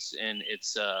States, and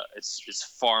it's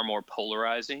far more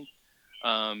polarizing,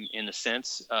 in a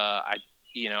sense. I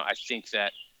think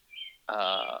that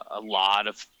a lot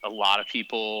of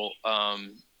people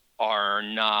are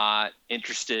not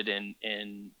interested in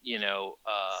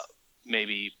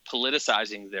maybe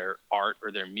politicizing their art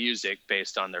or their music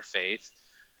based on their faith,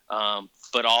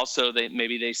 but also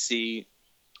they see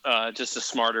just a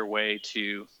smarter way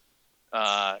to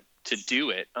do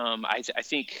it. I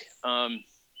think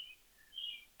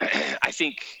I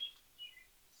think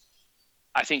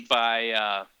I think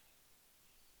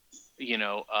you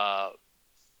know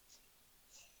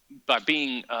by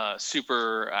being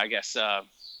super, I guess,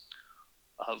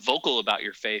 vocal about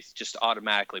your faith just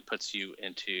automatically puts you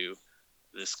into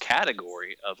this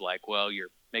category of like, well, you're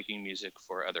making music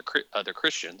for other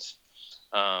Christians,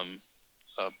 um,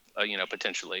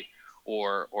 potentially,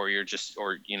 or you're just,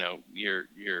 or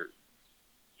you're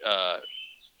uh,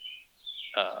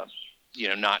 uh,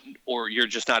 not, or you're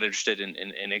just not interested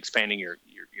in expanding your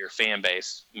fan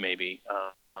base, maybe.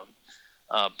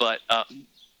 But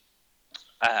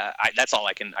that's all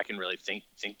I can really think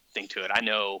to it. I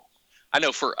know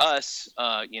for us,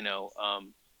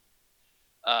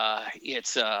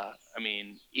 it's I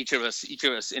mean, each of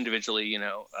us individually,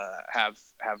 have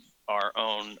our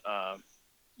own,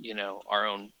 our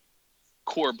own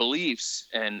core beliefs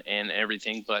and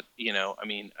everything. But I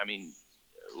mean,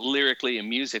 lyrically and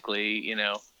musically,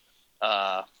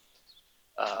 uh,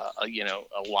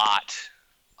 a lot,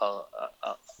 uh,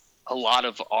 uh, a lot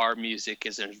of our music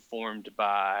is informed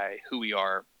by who we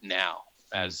are now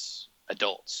as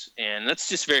adults, and that's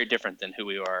just very different than who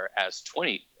we are as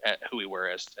who we were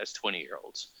as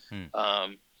 20-year-olds.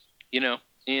 Mm.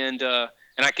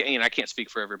 And I can't speak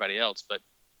for everybody else, but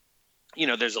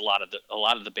there's a lot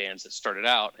of the bands that started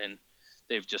out, and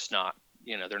they've just not,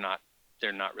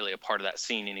 they're not really a part of that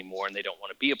scene anymore, and they don't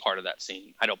want to be a part of that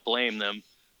scene. I don't blame them.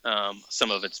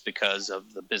 Some of it's because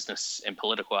of the business and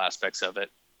political aspects of it,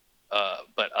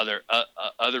 but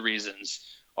other reasons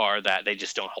are that they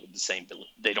just don't hold the same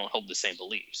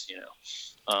beliefs.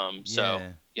 So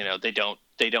Yeah. they don't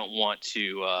want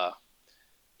to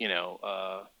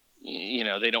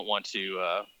they don't want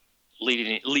to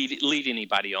lead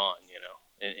anybody on,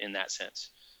 in that sense,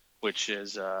 which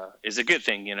is a good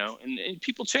thing, and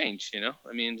people change,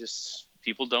 I mean, just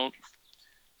people don't,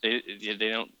 they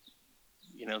don't,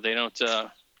 they don't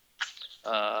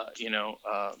uh, you know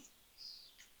uh,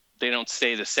 they don't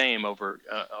stay the same over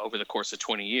the course of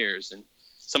 20 years. And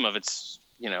some of it's,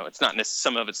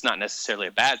 some of it's not necessarily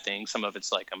a bad thing. Some of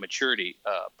it's like a maturity,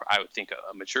 I would think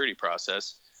a maturity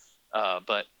process.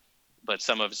 But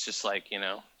some of it's just like,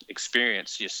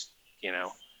 experience, just,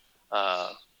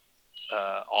 uh,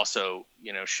 also,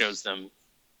 shows them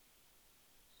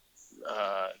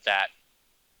that,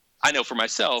 I know for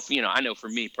myself, I know for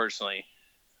me personally,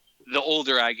 the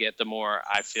older I get, the more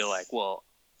I feel like, well,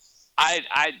 I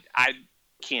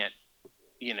can't,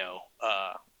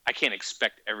 I can't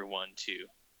expect everyone to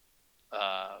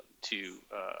to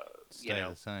Stay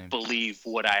the same. believe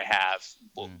what I have,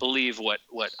 Mm. believe what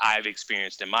I've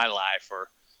experienced in my life,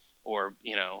 or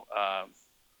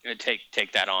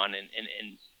take that on, and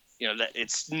that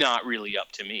it's not really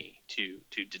up to me to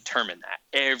determine that.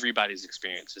 Everybody's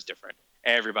experience is different.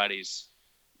 Everybody's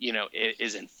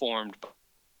is informed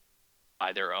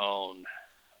by their own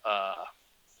uh,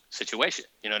 situation.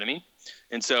 You know what I mean?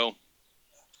 And so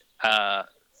uh,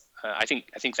 I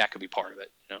think that could be part of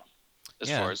it. As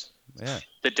far Yeah, as yeah,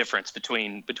 the difference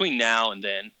between now and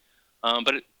then.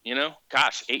 But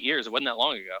gosh, 8 years. It wasn't that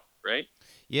long ago, right?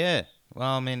 yeah.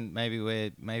 Well, I mean, maybe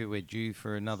we're due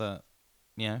for another,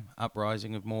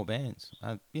 uprising of more bands.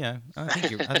 I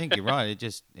think you're right.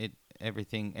 It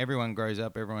everyone grows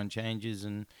up, everyone changes,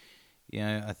 and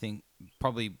I think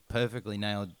probably perfectly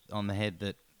nailed on the head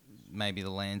that maybe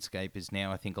the landscape is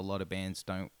now. I think a lot of bands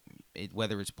don't,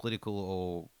 whether it's political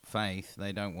or faith,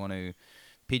 they don't want to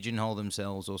pigeonhole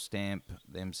themselves or stamp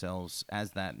themselves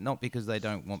as that. Not because they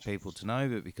don't want people to know,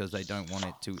 but because they don't want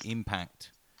it to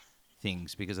impact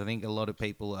things. Because I think a lot of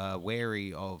people are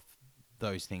wary of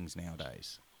those things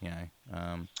nowadays.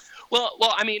 Well,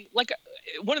 I mean, like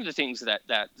one of the things that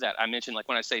I mentioned, like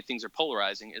when I say things are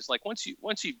polarizing, is like once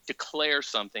you declare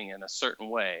something in a certain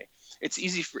way, it's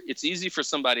easy for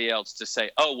somebody else to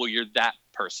say, oh, well, you're that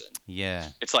person. Yeah,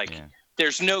 It's like yeah,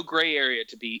 there's no gray area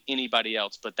to be anybody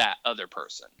else but that other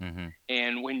person. mm-hmm,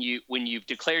 And when you've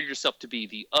declared yourself to be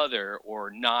the other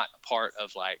or not a part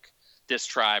of like this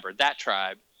tribe or that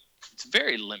tribe, it's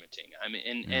very limiting. I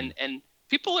mean, mm, and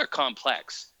people are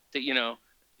complex. That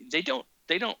they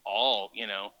don't all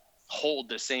hold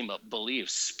the same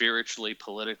beliefs spiritually,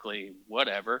 politically,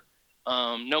 whatever.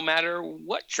 No matter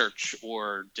what church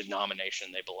or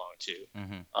denomination they belong to,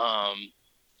 mm-hmm,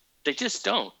 they just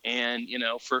don't. And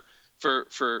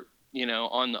for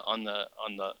on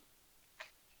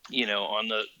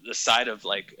the side of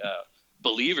like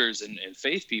believers and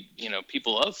faith people,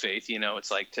 people of faith,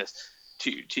 it's like to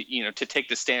take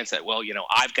the stance that, well,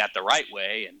 I've got the right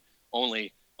way, and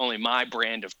only my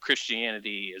brand of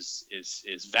Christianity is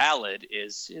valid,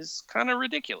 is kind of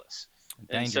ridiculous.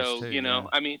 And dangerous so, too. Yeah,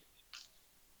 I mean,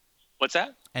 what's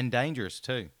that? and dangerous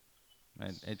too.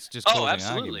 It's just Oh, causing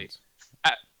absolutely. arguments.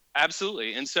 A-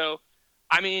 Absolutely. And so,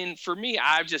 I mean, for me,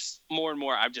 I've just more and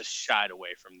more I've just shied away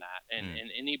from that. And Mm.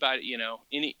 and anybody,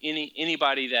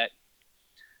 anybody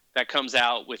that comes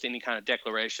out with any kind of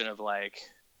declaration of like,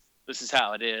 this is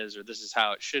how it is, or this is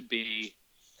how it should be,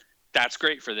 that's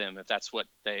great for them if that's what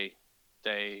they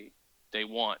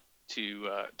want to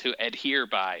adhere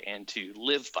by and to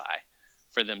live by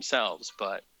for themselves.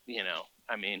 But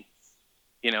I mean,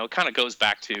 it kind of goes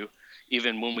back to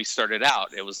even when we started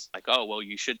out. It was like, oh, well,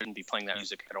 you shouldn't be playing that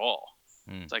music at all.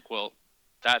 Mm. It's like, well,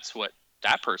 that's what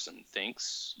that person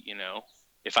thinks.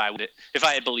 If I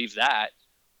had believed that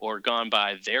or gone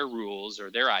by their rules or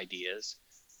their ideas,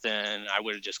 then I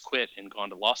would have just quit and gone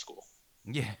to law school.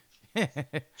 Yeah.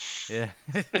 Yeah.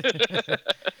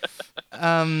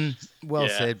 Well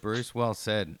Yeah. said, Bruce. Well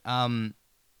said.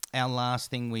 Our last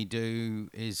thing we do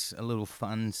is a little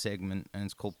fun segment, and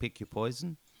it's called Pick Your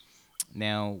Poison.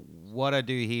 Now, what I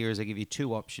do here is I give you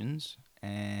two options,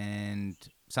 and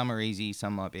some are easy,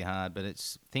 some might be hard, but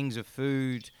it's things of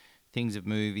food, things of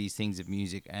movies, things of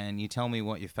music, and you tell me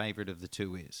what your favorite of the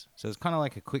two is. So it's kind of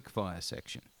like a quick fire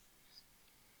section.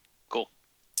 Cool.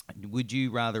 Would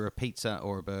you rather a pizza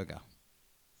or a burger?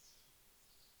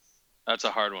 That's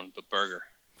a hard one, but burger.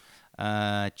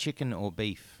 Chicken or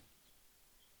beef?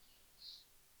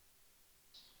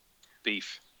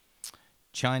 Beef.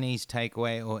 Chinese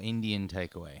takeaway or Indian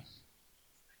takeaway?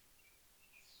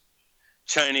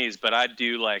 Chinese, but I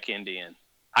do like Indian.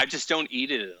 I just don't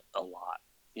eat it a lot.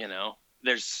 You know,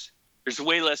 there's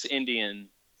way less Indian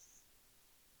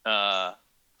uh,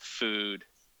 food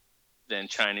than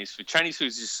Chinese food. Chinese food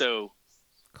is just so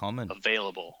Common.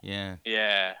 available. Yeah.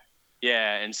 Yeah,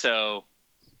 yeah, and so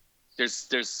there's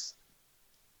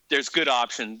there's good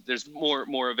options. There's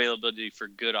more availability for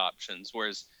good options.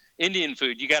 Whereas Indian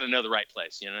food, you got to know the right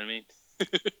place. You know what I mean?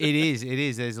 It is. It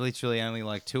is. There's literally only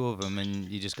like two of them, and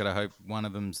you just got to hope one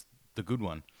of them's the good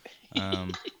one.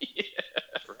 Yeah,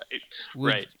 right, Would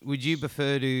right. Would you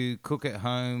prefer to cook at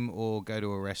home or go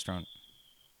to a restaurant?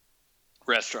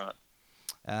 Restaurant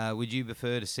Would you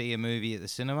prefer to see a movie at the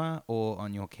cinema or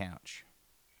on your couch?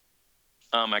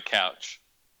 on my couch.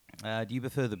 Do you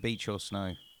prefer the beach or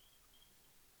snow?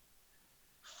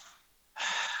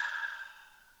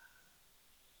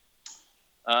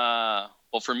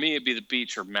 Well, for me, it'd be the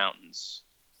beach or mountains.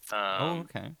 Oh, Um,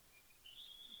 okay.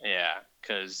 yeah,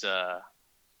 because I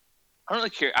don't really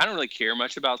care. I don't really care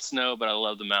much about snow, but I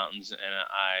love the mountains and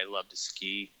I love to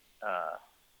ski.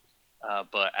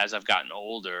 But as I've gotten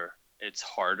older, it's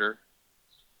harder.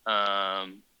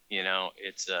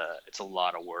 It's a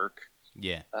lot of work.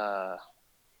 Yeah.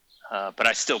 But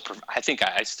I think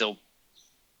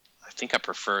I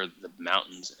prefer the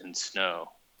mountains and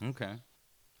snow Okay.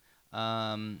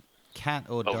 Cat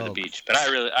or over the dog? beach. But I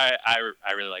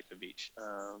really like the beach.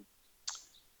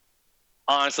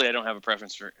 Honestly, I don't have a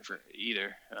preference for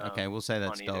either. Okay, we'll say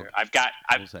that's on either. dog.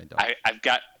 We'll say dog. I've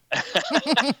got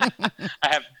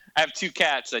I have two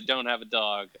cats. I don't have a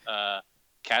dog.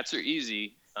 Cats are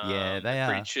easy. Yeah, they they're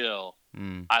pretty are. chill.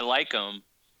 Mm. I like them,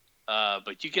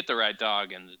 but you get the right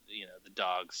dog, and the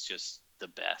dog's just the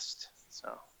best.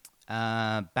 So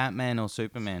Batman or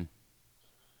Superman?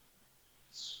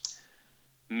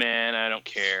 man, I don't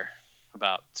care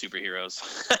about superheroes.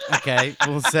 Okay,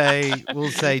 we'll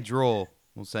say draw.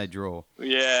 We'll say draw.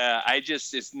 Yeah,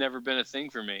 it's never been a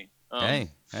thing for me. Hey,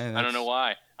 I don't know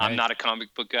why. I'm hey. not a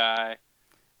comic book guy.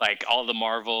 Like all the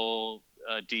Marvel,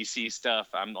 DC stuff,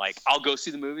 I'm like, I'll go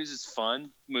see the movies. It's fun.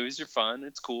 Movies are fun.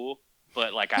 It's cool.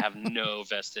 But like, I have no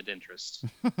vested interest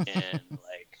in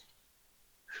like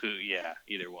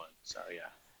either one. So yeah.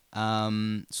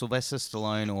 Sylvester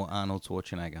Stallone or Arnold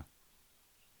Schwarzenegger?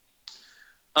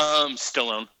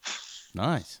 Stallone.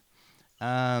 Nice.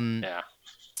 Yeah.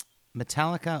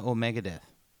 Metallica or Megadeth?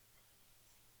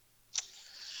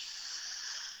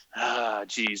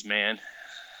 Geez, man.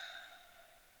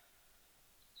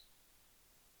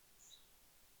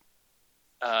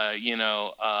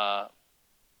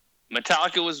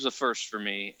 Metallica was the first for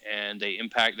me, and they've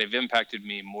impacted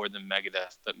me more than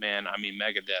Megadeth. But man, I mean,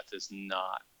 Megadeth is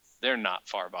not. They're not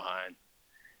far behind,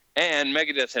 and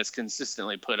Megadeth has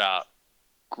consistently put out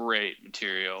great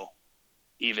material,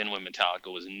 even when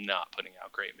Metallica was not putting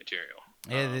out great material.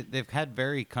 Yeah, they've had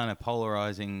very kind of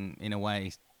polarizing in a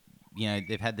way.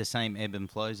 They've had the same ebb and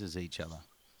flows as each other.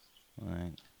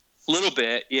 Right. A little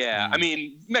bit, yeah. Mm. I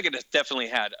mean, Megadeth definitely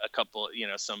had a couple,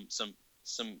 some.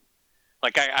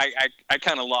 Like I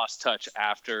kind of lost touch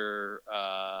after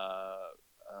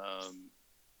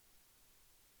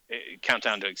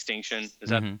Countdown to Extinction. Is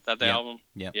that the album?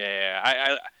 Yeah.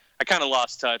 Yeah. I kind of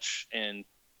lost touch, and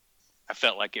I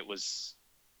felt like it was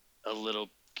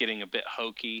getting a bit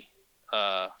hokey.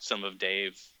 Some of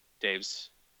Dave's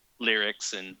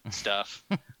lyrics and stuff.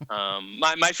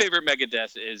 My favorite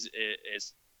Megadeth is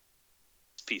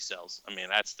Peace Cells. I mean,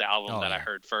 that's the album I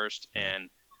heard first, and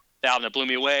the album that blew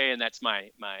me away, and that's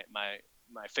my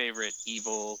favorite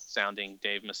evil sounding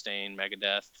Dave Mustaine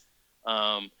Megadeth.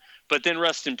 But then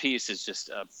Rust in Peace is just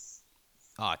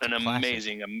an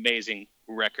amazing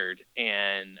record,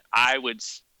 and I would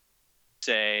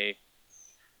say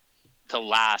the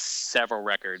last several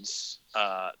records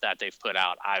that they've put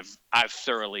out, I've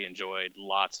thoroughly enjoyed.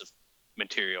 Lots of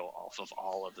material off of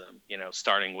all of them.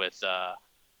 Starting with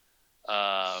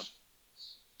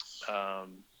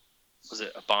was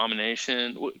it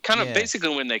Abomination?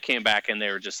 Basically when they came back and they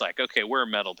were just like, okay, we're a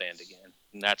metal band again,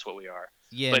 and that's what we are.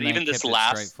 Yeah, but even this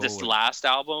last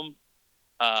album,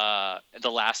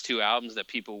 the last two albums that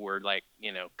people were like,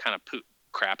 kind of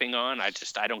crapping on, I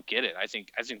don't get it. I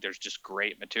think there's just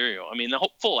great material. I mean, the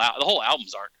whole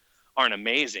albums aren't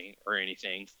amazing or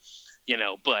anything,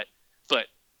 but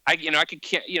I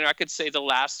could say the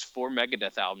last four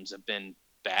Megadeth albums have been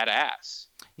badass.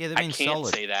 Yeah, they've been solid. I can't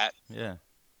say that. Yeah.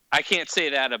 I can't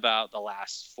say that about the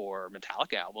last four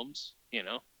Metallica albums,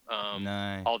 No.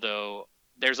 Although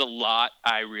there's a lot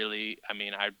I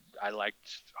liked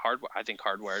Hardwired. I think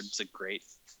Hardwired's a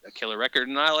killer record,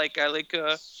 and I like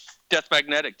Death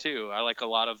Magnetic too. I like a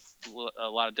lot of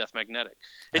Death Magnetic.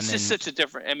 It's just such a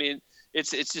different. I mean,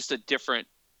 it's just a different,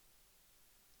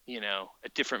 a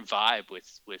different vibe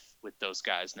with those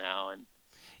guys now. And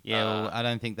yeah, well, I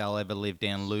don't think they'll ever live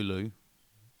down Lulu.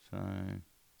 So.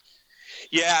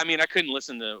 Yeah, I mean, I couldn't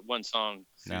listen to one song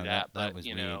through that was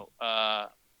weird.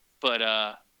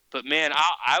 But man,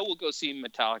 I will go see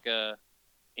Metallica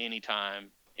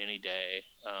anytime, any day.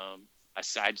 I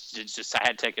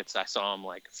had tickets. I saw them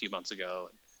like a few months ago.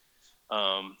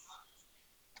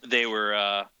 They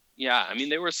were,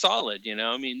 they were solid.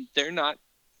 I mean, they're not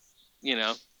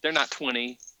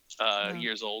 20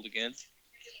 years old again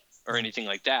or anything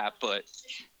like that, but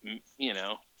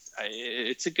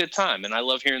it's a good time, and I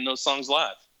love hearing those songs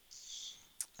live.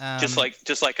 Just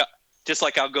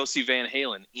like I'll go see Van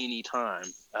Halen anytime,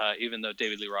 even though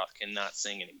David Lee Roth cannot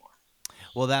sing anymore.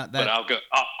 Well, but I'll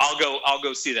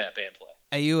go see that band play.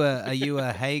 Are you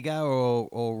a Hagar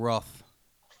or Roth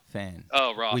fan?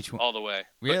 Oh, Roth, all the way.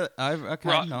 Really? Okay,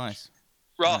 Roth, nice.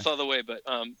 Roth all the way, but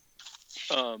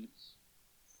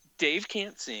Dave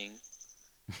can't sing,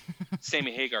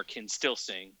 Sammy Hagar can still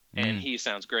sing, and Mm. he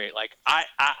sounds great. Like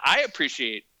I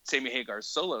appreciate Sammy Hagar's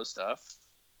solo stuff.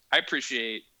 I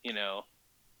appreciate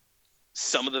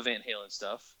some of the Van Halen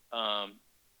stuff.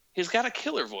 He's got a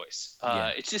killer voice. Yeah.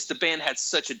 It's just the band had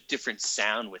such a different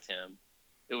sound with him.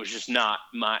 It was just not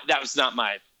my. That was not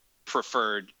my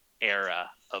preferred era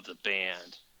of the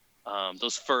band.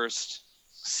 Those first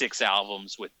 6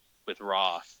 albums with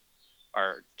Roth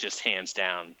are just hands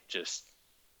down just.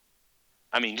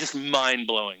 I mean, just mind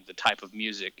blowing, the type of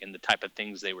music and the type of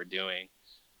things they were doing,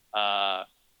 uh,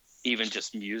 even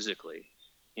just musically,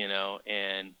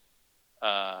 and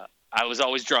I was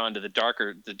always drawn to the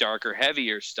darker,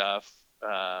 heavier stuff.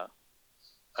 Uh,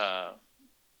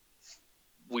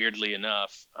 Weirdly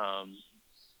enough,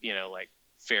 like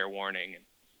Fair Warning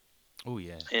Oh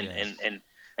yeah. and Yeah. and and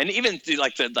and even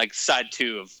the side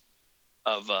two of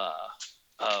of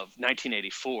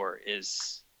 1984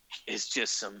 is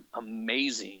just some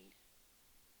amazing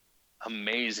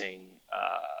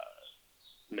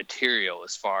material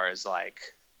as far as like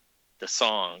the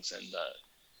songs and the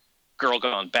Girl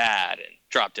Gone Bad and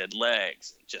Drop Dead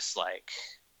Legs and just like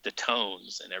the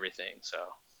tones and everything.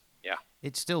 So yeah.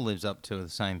 It still lives up to the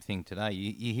same thing today.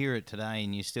 You hear it today,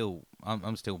 and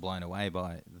I'm still blown away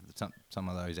by some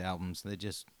of those albums. They're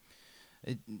just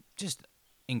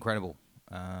incredible,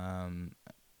 and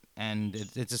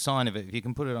it's a sign of it. If you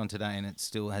can put it on today, and it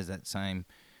still has that same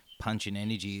punch and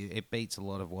energy, it beats a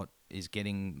lot of what is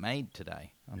getting made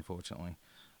today. Unfortunately,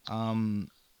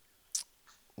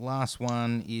 last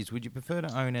one is: would you prefer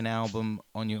to own an album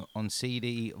on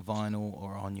CD, vinyl,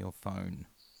 or on your phone?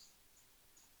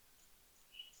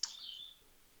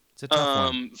 It's a tough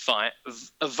one. Fine.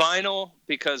 A vinyl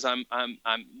because I'm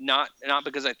not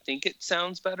because I think it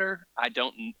sounds better. I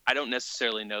don't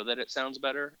necessarily know that it sounds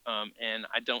better. And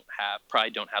I probably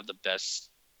don't have the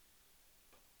best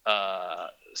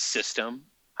system.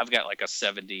 I've got like a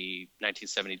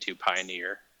 1972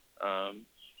 Pioneer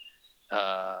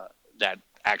that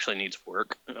actually needs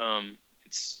work.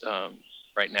 It's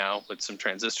right now with some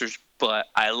transistors, but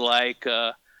I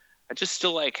just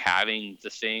still like having the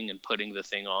thing and putting the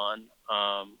thing on.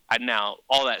 Now,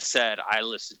 all that said, I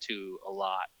listen to a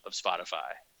lot of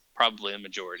Spotify. Probably a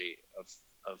majority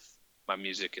of my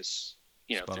music is,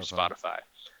 through Spotify. Spotify.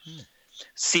 Hmm.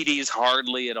 CDs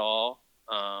hardly at all.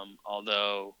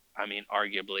 Although, I mean,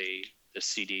 arguably the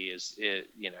CD is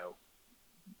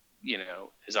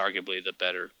arguably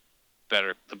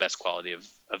the best quality of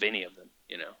any of them,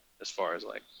 as far as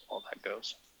like all that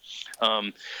goes.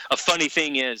 A funny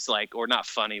thing is like, or not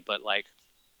funny, but like,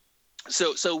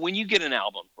 so when you get an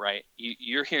album, right,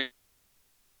 you're hearing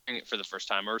it for the first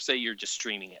time, or say you're just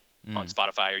streaming it on Mm.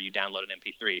 Spotify, or you download an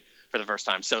MP3 for the first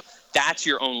time. So that's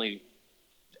your only,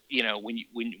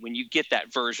 when you get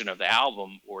that version of the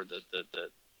album or the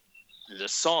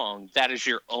song, that is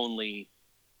your only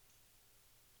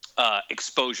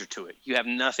exposure to it. You have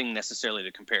nothing necessarily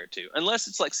to compare it to, unless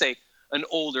it's like, say, an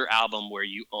older album where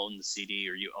you own the CD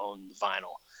or you own the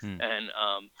vinyl, Mm.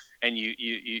 and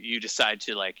you decide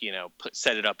to like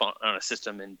set it up on a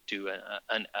system and do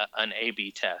an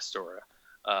A/B test or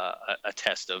a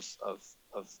test of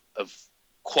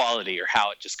quality or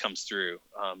how it just comes through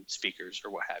speakers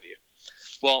or what have you.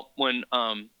 Well, when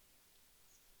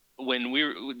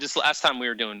this last time we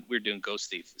were doing Ghost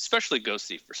Thief, especially Ghost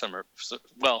Thief for summer.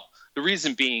 Well, the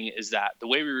reason being is that the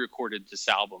way we recorded this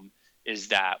album is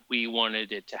that we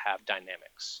wanted it to have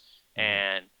dynamics,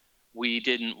 and we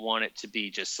didn't want it to be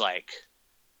just like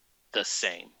the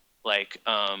same. Like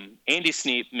Andy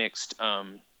Sneap mixed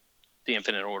the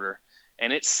Infinite Order,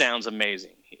 and it sounds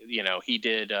amazing. He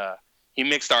did. He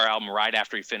mixed our album right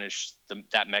after he finished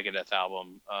that Megadeth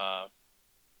album.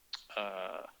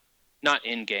 Not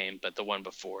In Game, but the one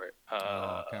before it.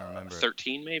 I can't remember it.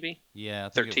 13 maybe. Yeah, I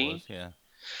think it 13. was. Yeah.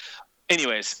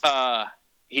 Anyways,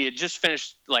 he had just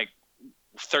finished like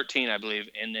 13, I believe,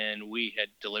 and then we had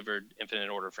delivered Infinite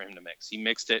Order for him to mix. He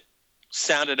mixed it,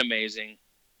 sounded amazing,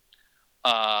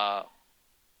 but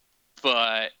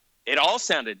it all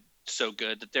sounded so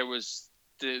good that there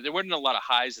wasn't a lot of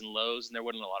highs and lows, and there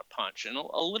wasn't a lot of punch, and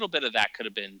a little bit of that could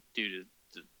have been due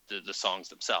to the songs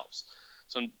themselves.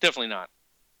 So I'm definitely not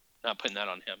putting that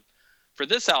on him. For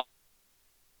this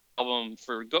album,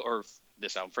 for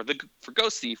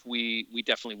Ghost Thief, we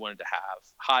definitely wanted to have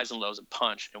highs and lows and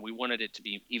punch, and we wanted it to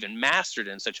be even mastered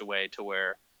in such a way to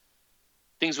where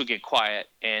things would get quiet,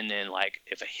 and then like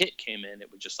if a hit came in,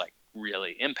 it would just like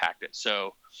really impact it.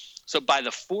 So by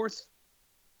the fourth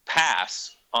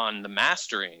pass on the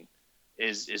mastering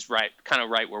is kind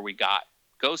of right where we got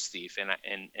Ghost Thief, and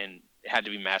it had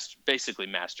to be basically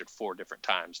mastered 4 different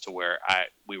times to where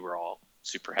we were all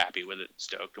super happy with it,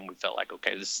 stoked, and we felt like,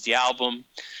 okay, this is the album,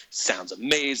 sounds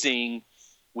amazing.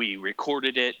 We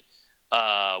recorded it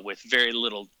with very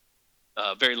little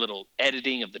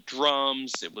editing of the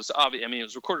drums. It was obvious. I mean, it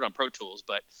was recorded on Pro Tools,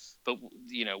 but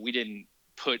we didn't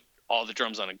put all the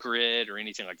drums on a grid or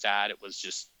anything like that. It was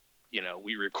just,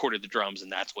 we recorded the drums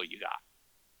and that's what you got.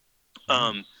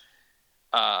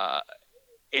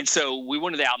 And so we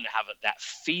wanted the album to have that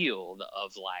feel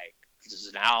of like, this is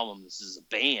an album, this is a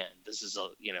band, this is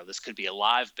this could be a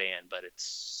live band, but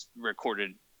it's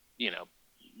recorded,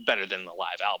 better than the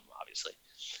live album, obviously.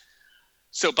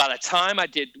 So by the time I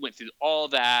went through all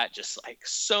that, just like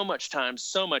so much time,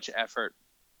 so much effort,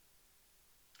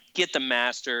 get the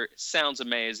master, it sounds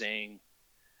amazing.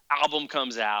 Album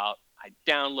comes out. I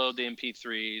download the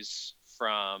MP3s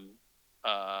from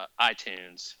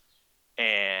iTunes,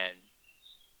 and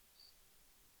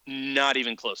not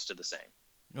even close to the same.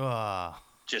 Oh.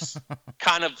 Just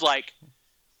kind of like,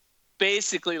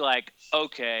 basically like,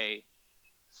 okay,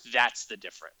 that's the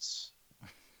difference.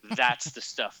 That's the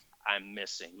stuff I'm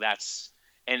missing.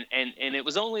 And it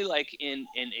was only like in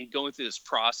going through this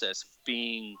process of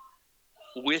being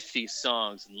with these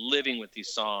songs and living with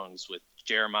these songs with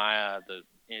Jeremiah,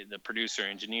 the producer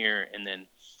engineer, and then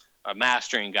a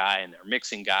mastering guy and their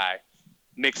mixing guy,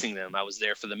 mixing them. I was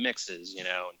there for the mixes, and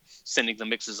sending the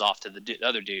mixes off to the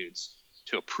other dudes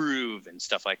to approve and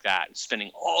stuff like that, and spending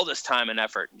all this time and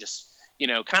effort and just,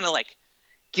 kind of like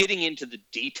getting into the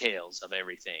details of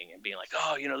everything and being like,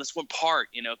 oh, this one part,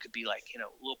 could be like, a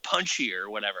little punchier or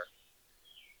whatever.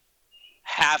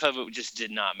 Half of it just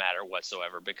did not matter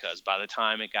whatsoever, because by the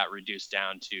time it got reduced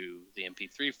down to the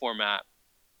MP3 format,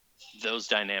 those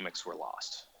dynamics were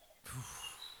lost.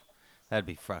 That'd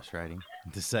be frustrating,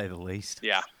 to say the least.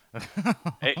 Yeah.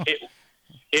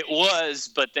 It was,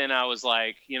 but then I was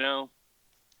like,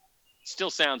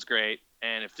 still sounds great.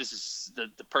 And if this is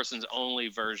the person's only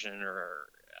version or,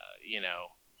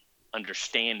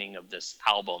 understanding of this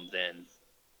album, then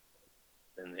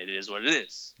it is what it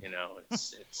is.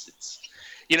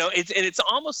 It's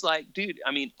almost like, dude,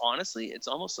 I mean, honestly, it's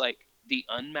almost like the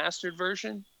unmastered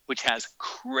version, which has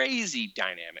crazy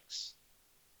dynamics.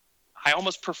 I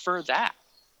almost prefer that,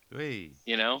 Oui.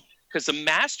 Because the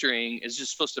mastering is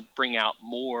just supposed to bring out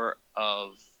more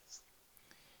of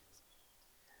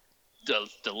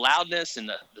the loudness and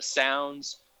the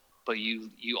sounds, but you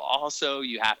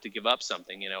have to give up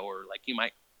something, or like you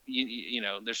might,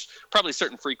 there's probably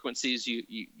certain frequencies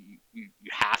you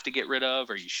have to get rid of,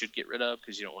 or you should get rid of,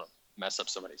 because you don't want to mess up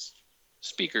somebody's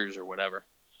speakers or whatever.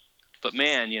 But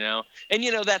man,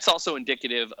 and that's also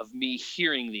indicative of me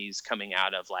hearing these coming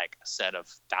out of like a set of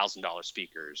 $1,000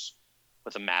 speakers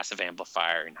with a massive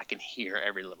amplifier, and I can hear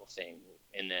every little thing.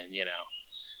 And then,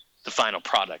 the final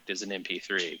product is an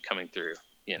MP3 coming through,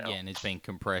 Yeah, and it's been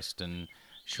compressed and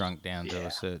shrunk down to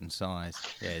a certain size.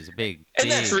 Yeah, it's a big. And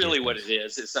big that's really difference. what it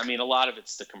is. A lot of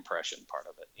it's the compression part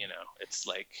of it. It's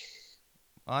like.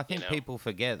 I think people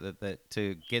forget that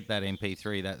to get that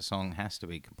MP3, that song has to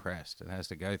be compressed. It has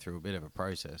to go through a bit of a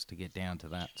process to get down to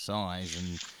that size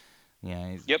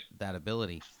and, that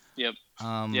ability. Yep.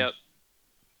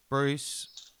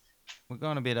 Bruce, we're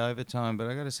going a bit over time, but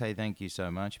I got to say thank you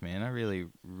so much, man. I really,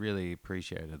 really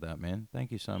appreciated that, man.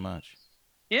 Thank you so much.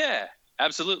 Yeah,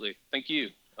 absolutely. Thank you.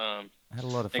 I had a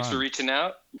lot of fun. Thanks for reaching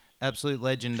out. Absolute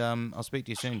legend. I'll speak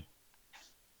to you soon.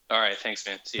 All right. Thanks,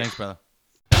 man. See you. Thanks, brother.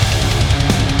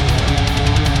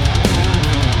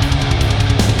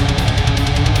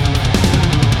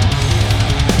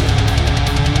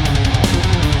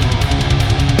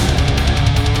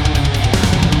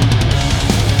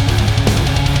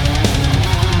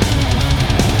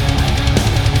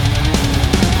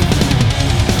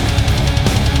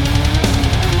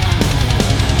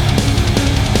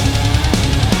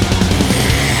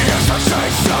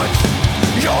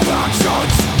 Your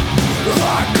actions,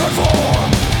 like control.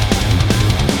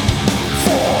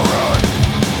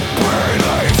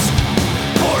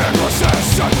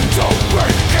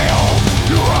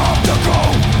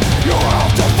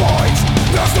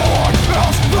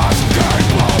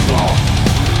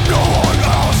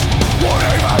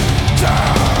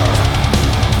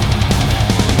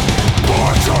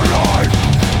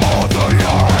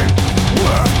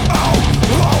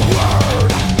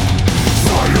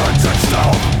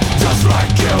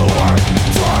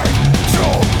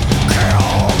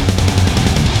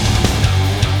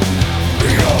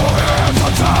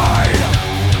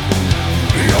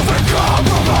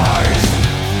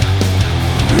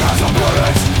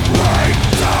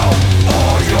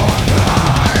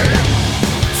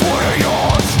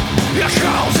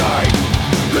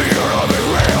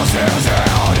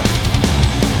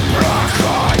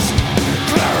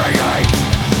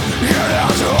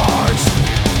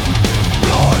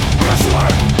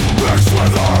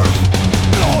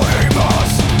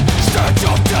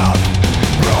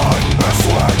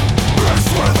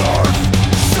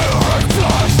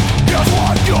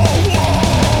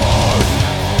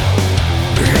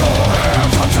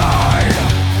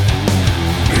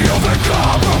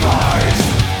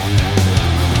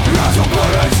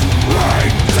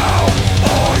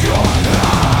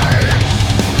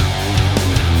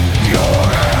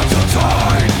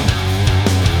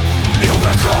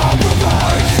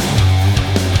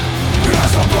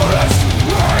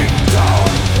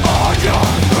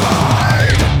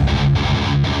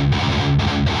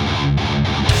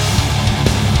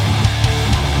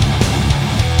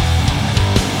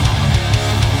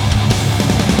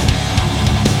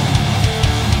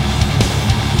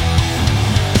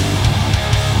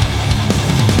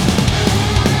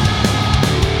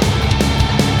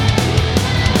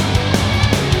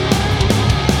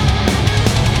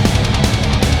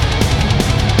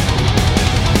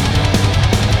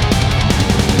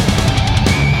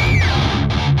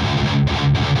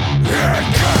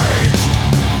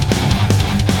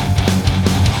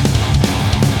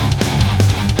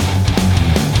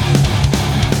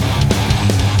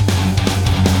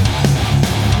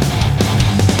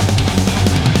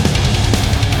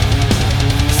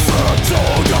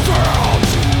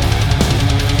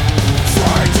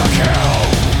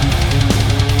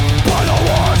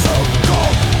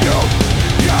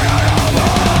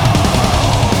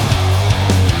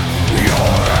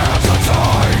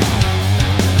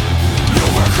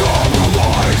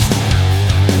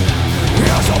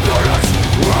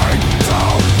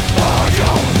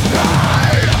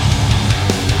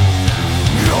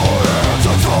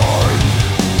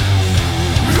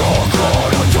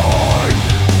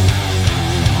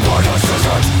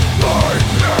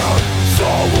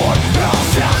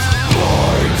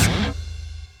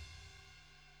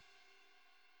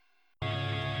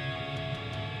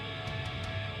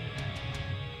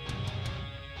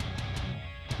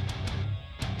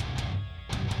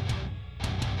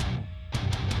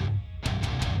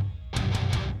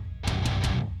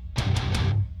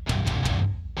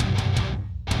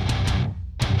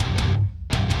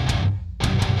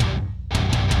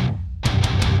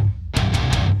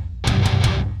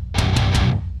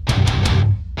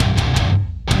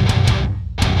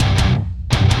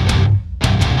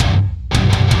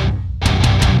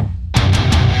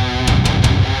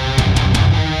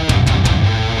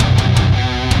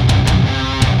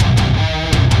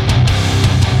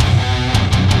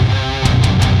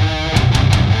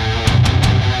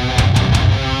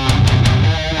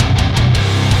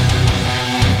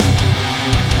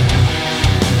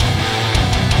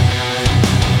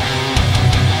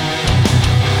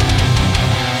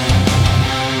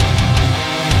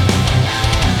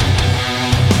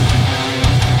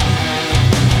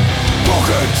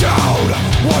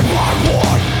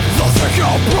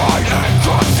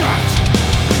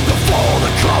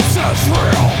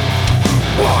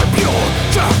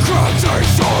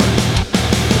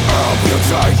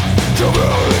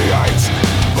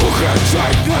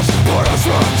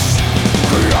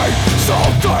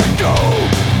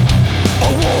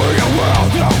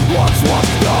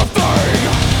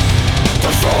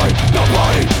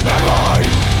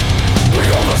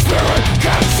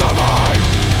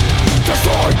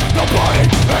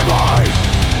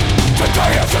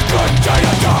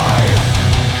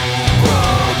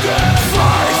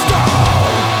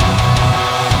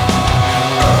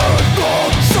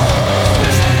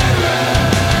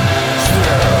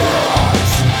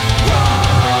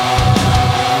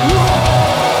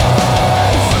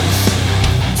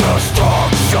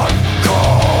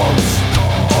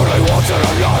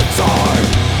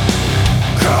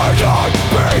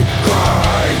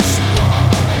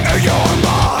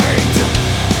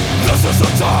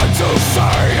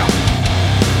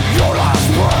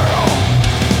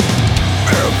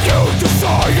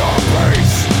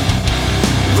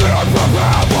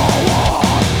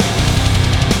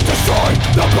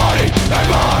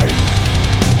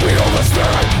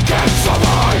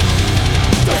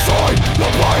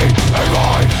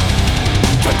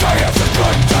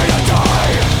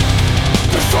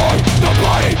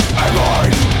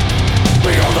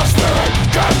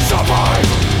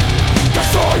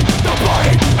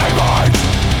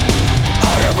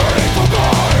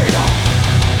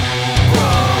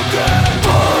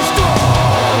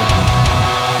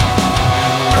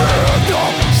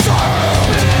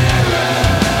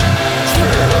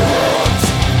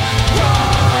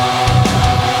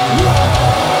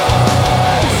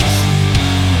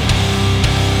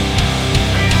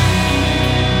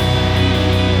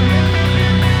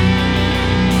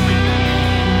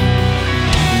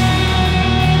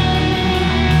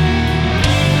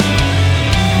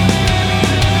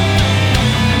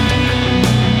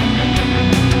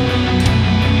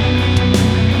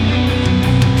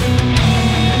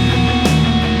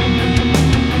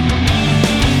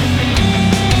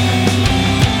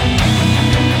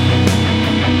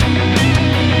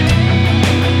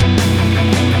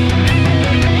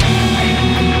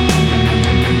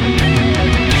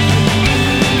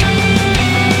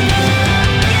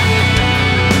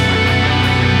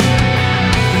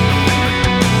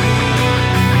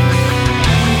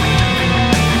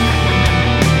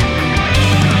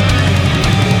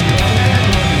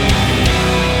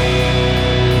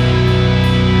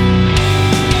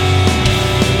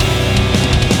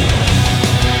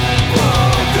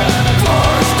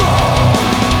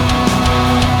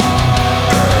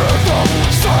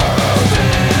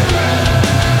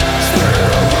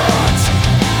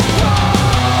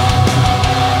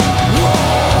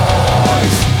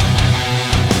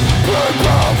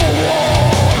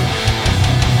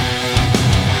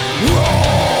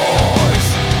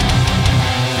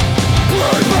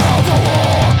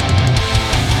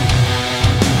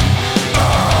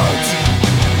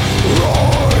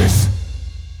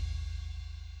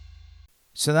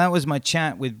 So that was my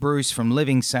chat with Bruce from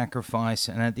Living Sacrifice,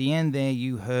 and at the end there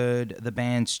you heard the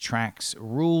band's tracks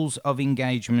Rules of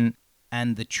Engagement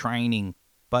and The Training.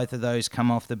 Both of those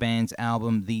come off the band's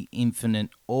album The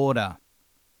Infinite Order.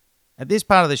 At this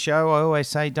part of the show, I always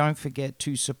say don't forget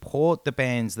to support the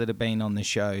bands that have been on the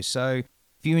show. So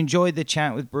if you enjoyed the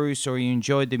chat with Bruce or you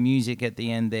enjoyed the music at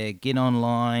the end there, get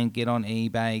online, get on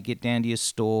eBay, get down to your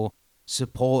store,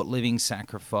 support Living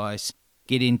Sacrifice,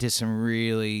 get into some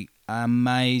really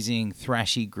amazing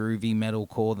thrashy, groovy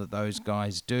metalcore that those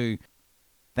guys do.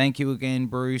 Thank you again,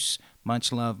 Bruce.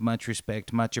 Much love, much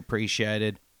respect, much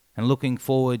appreciated. And looking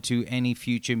forward to any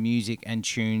future music and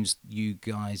tunes you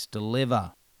guys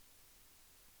deliver.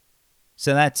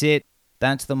 So that's it.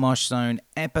 That's the Mosh Zone,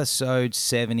 episode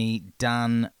 70,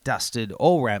 done, dusted,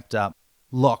 all wrapped up,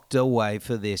 locked away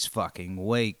for this fucking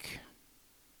week.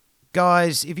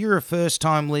 Guys, if you're a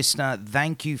first-time listener,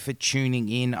 thank you for tuning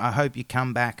in. I hope you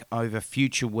come back over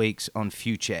future weeks on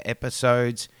future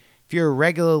episodes. If you're a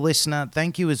regular listener,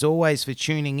 thank you as always for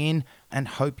tuning in and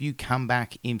hope you come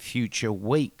back in future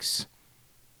weeks.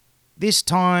 This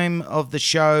time of the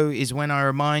show is when I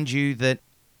remind you that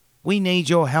we need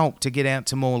your help to get out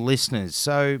to more listeners.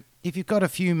 So if you've got a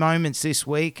few moments this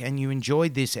week and you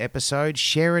enjoyed this episode,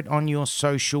 share it on your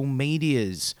social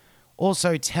medias.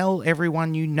 Also, tell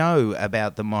everyone you know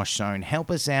about the Mosh Zone. Help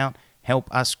us out.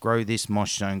 Help us grow this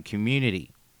Mosh Zone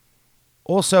community.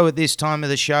 Also, at this time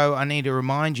of the show, I need to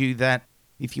remind you that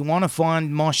if you want to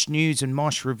find Mosh news and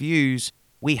Mosh reviews,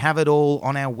 we have it all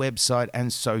on our website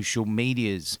and social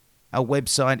medias. Our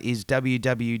website is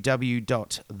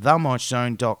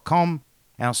www.themoshzone.com.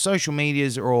 Our social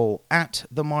medias are all at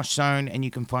The Mosh Zone, and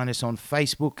you can find us on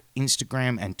Facebook,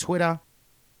 Instagram, and Twitter.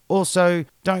 Also,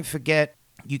 don't forget,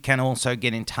 you can also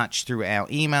get in touch through our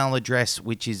email address,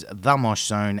 which is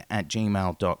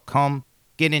themoshzone@gmail.com.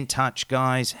 Get in touch,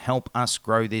 guys. Help us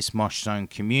grow this Mosh Zone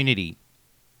community.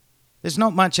 There's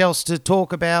not much else to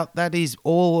talk about. That is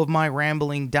all of my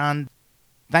rambling done.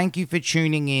 Thank you for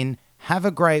tuning in. Have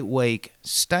a great week.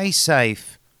 Stay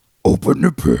safe. Open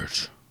the pit.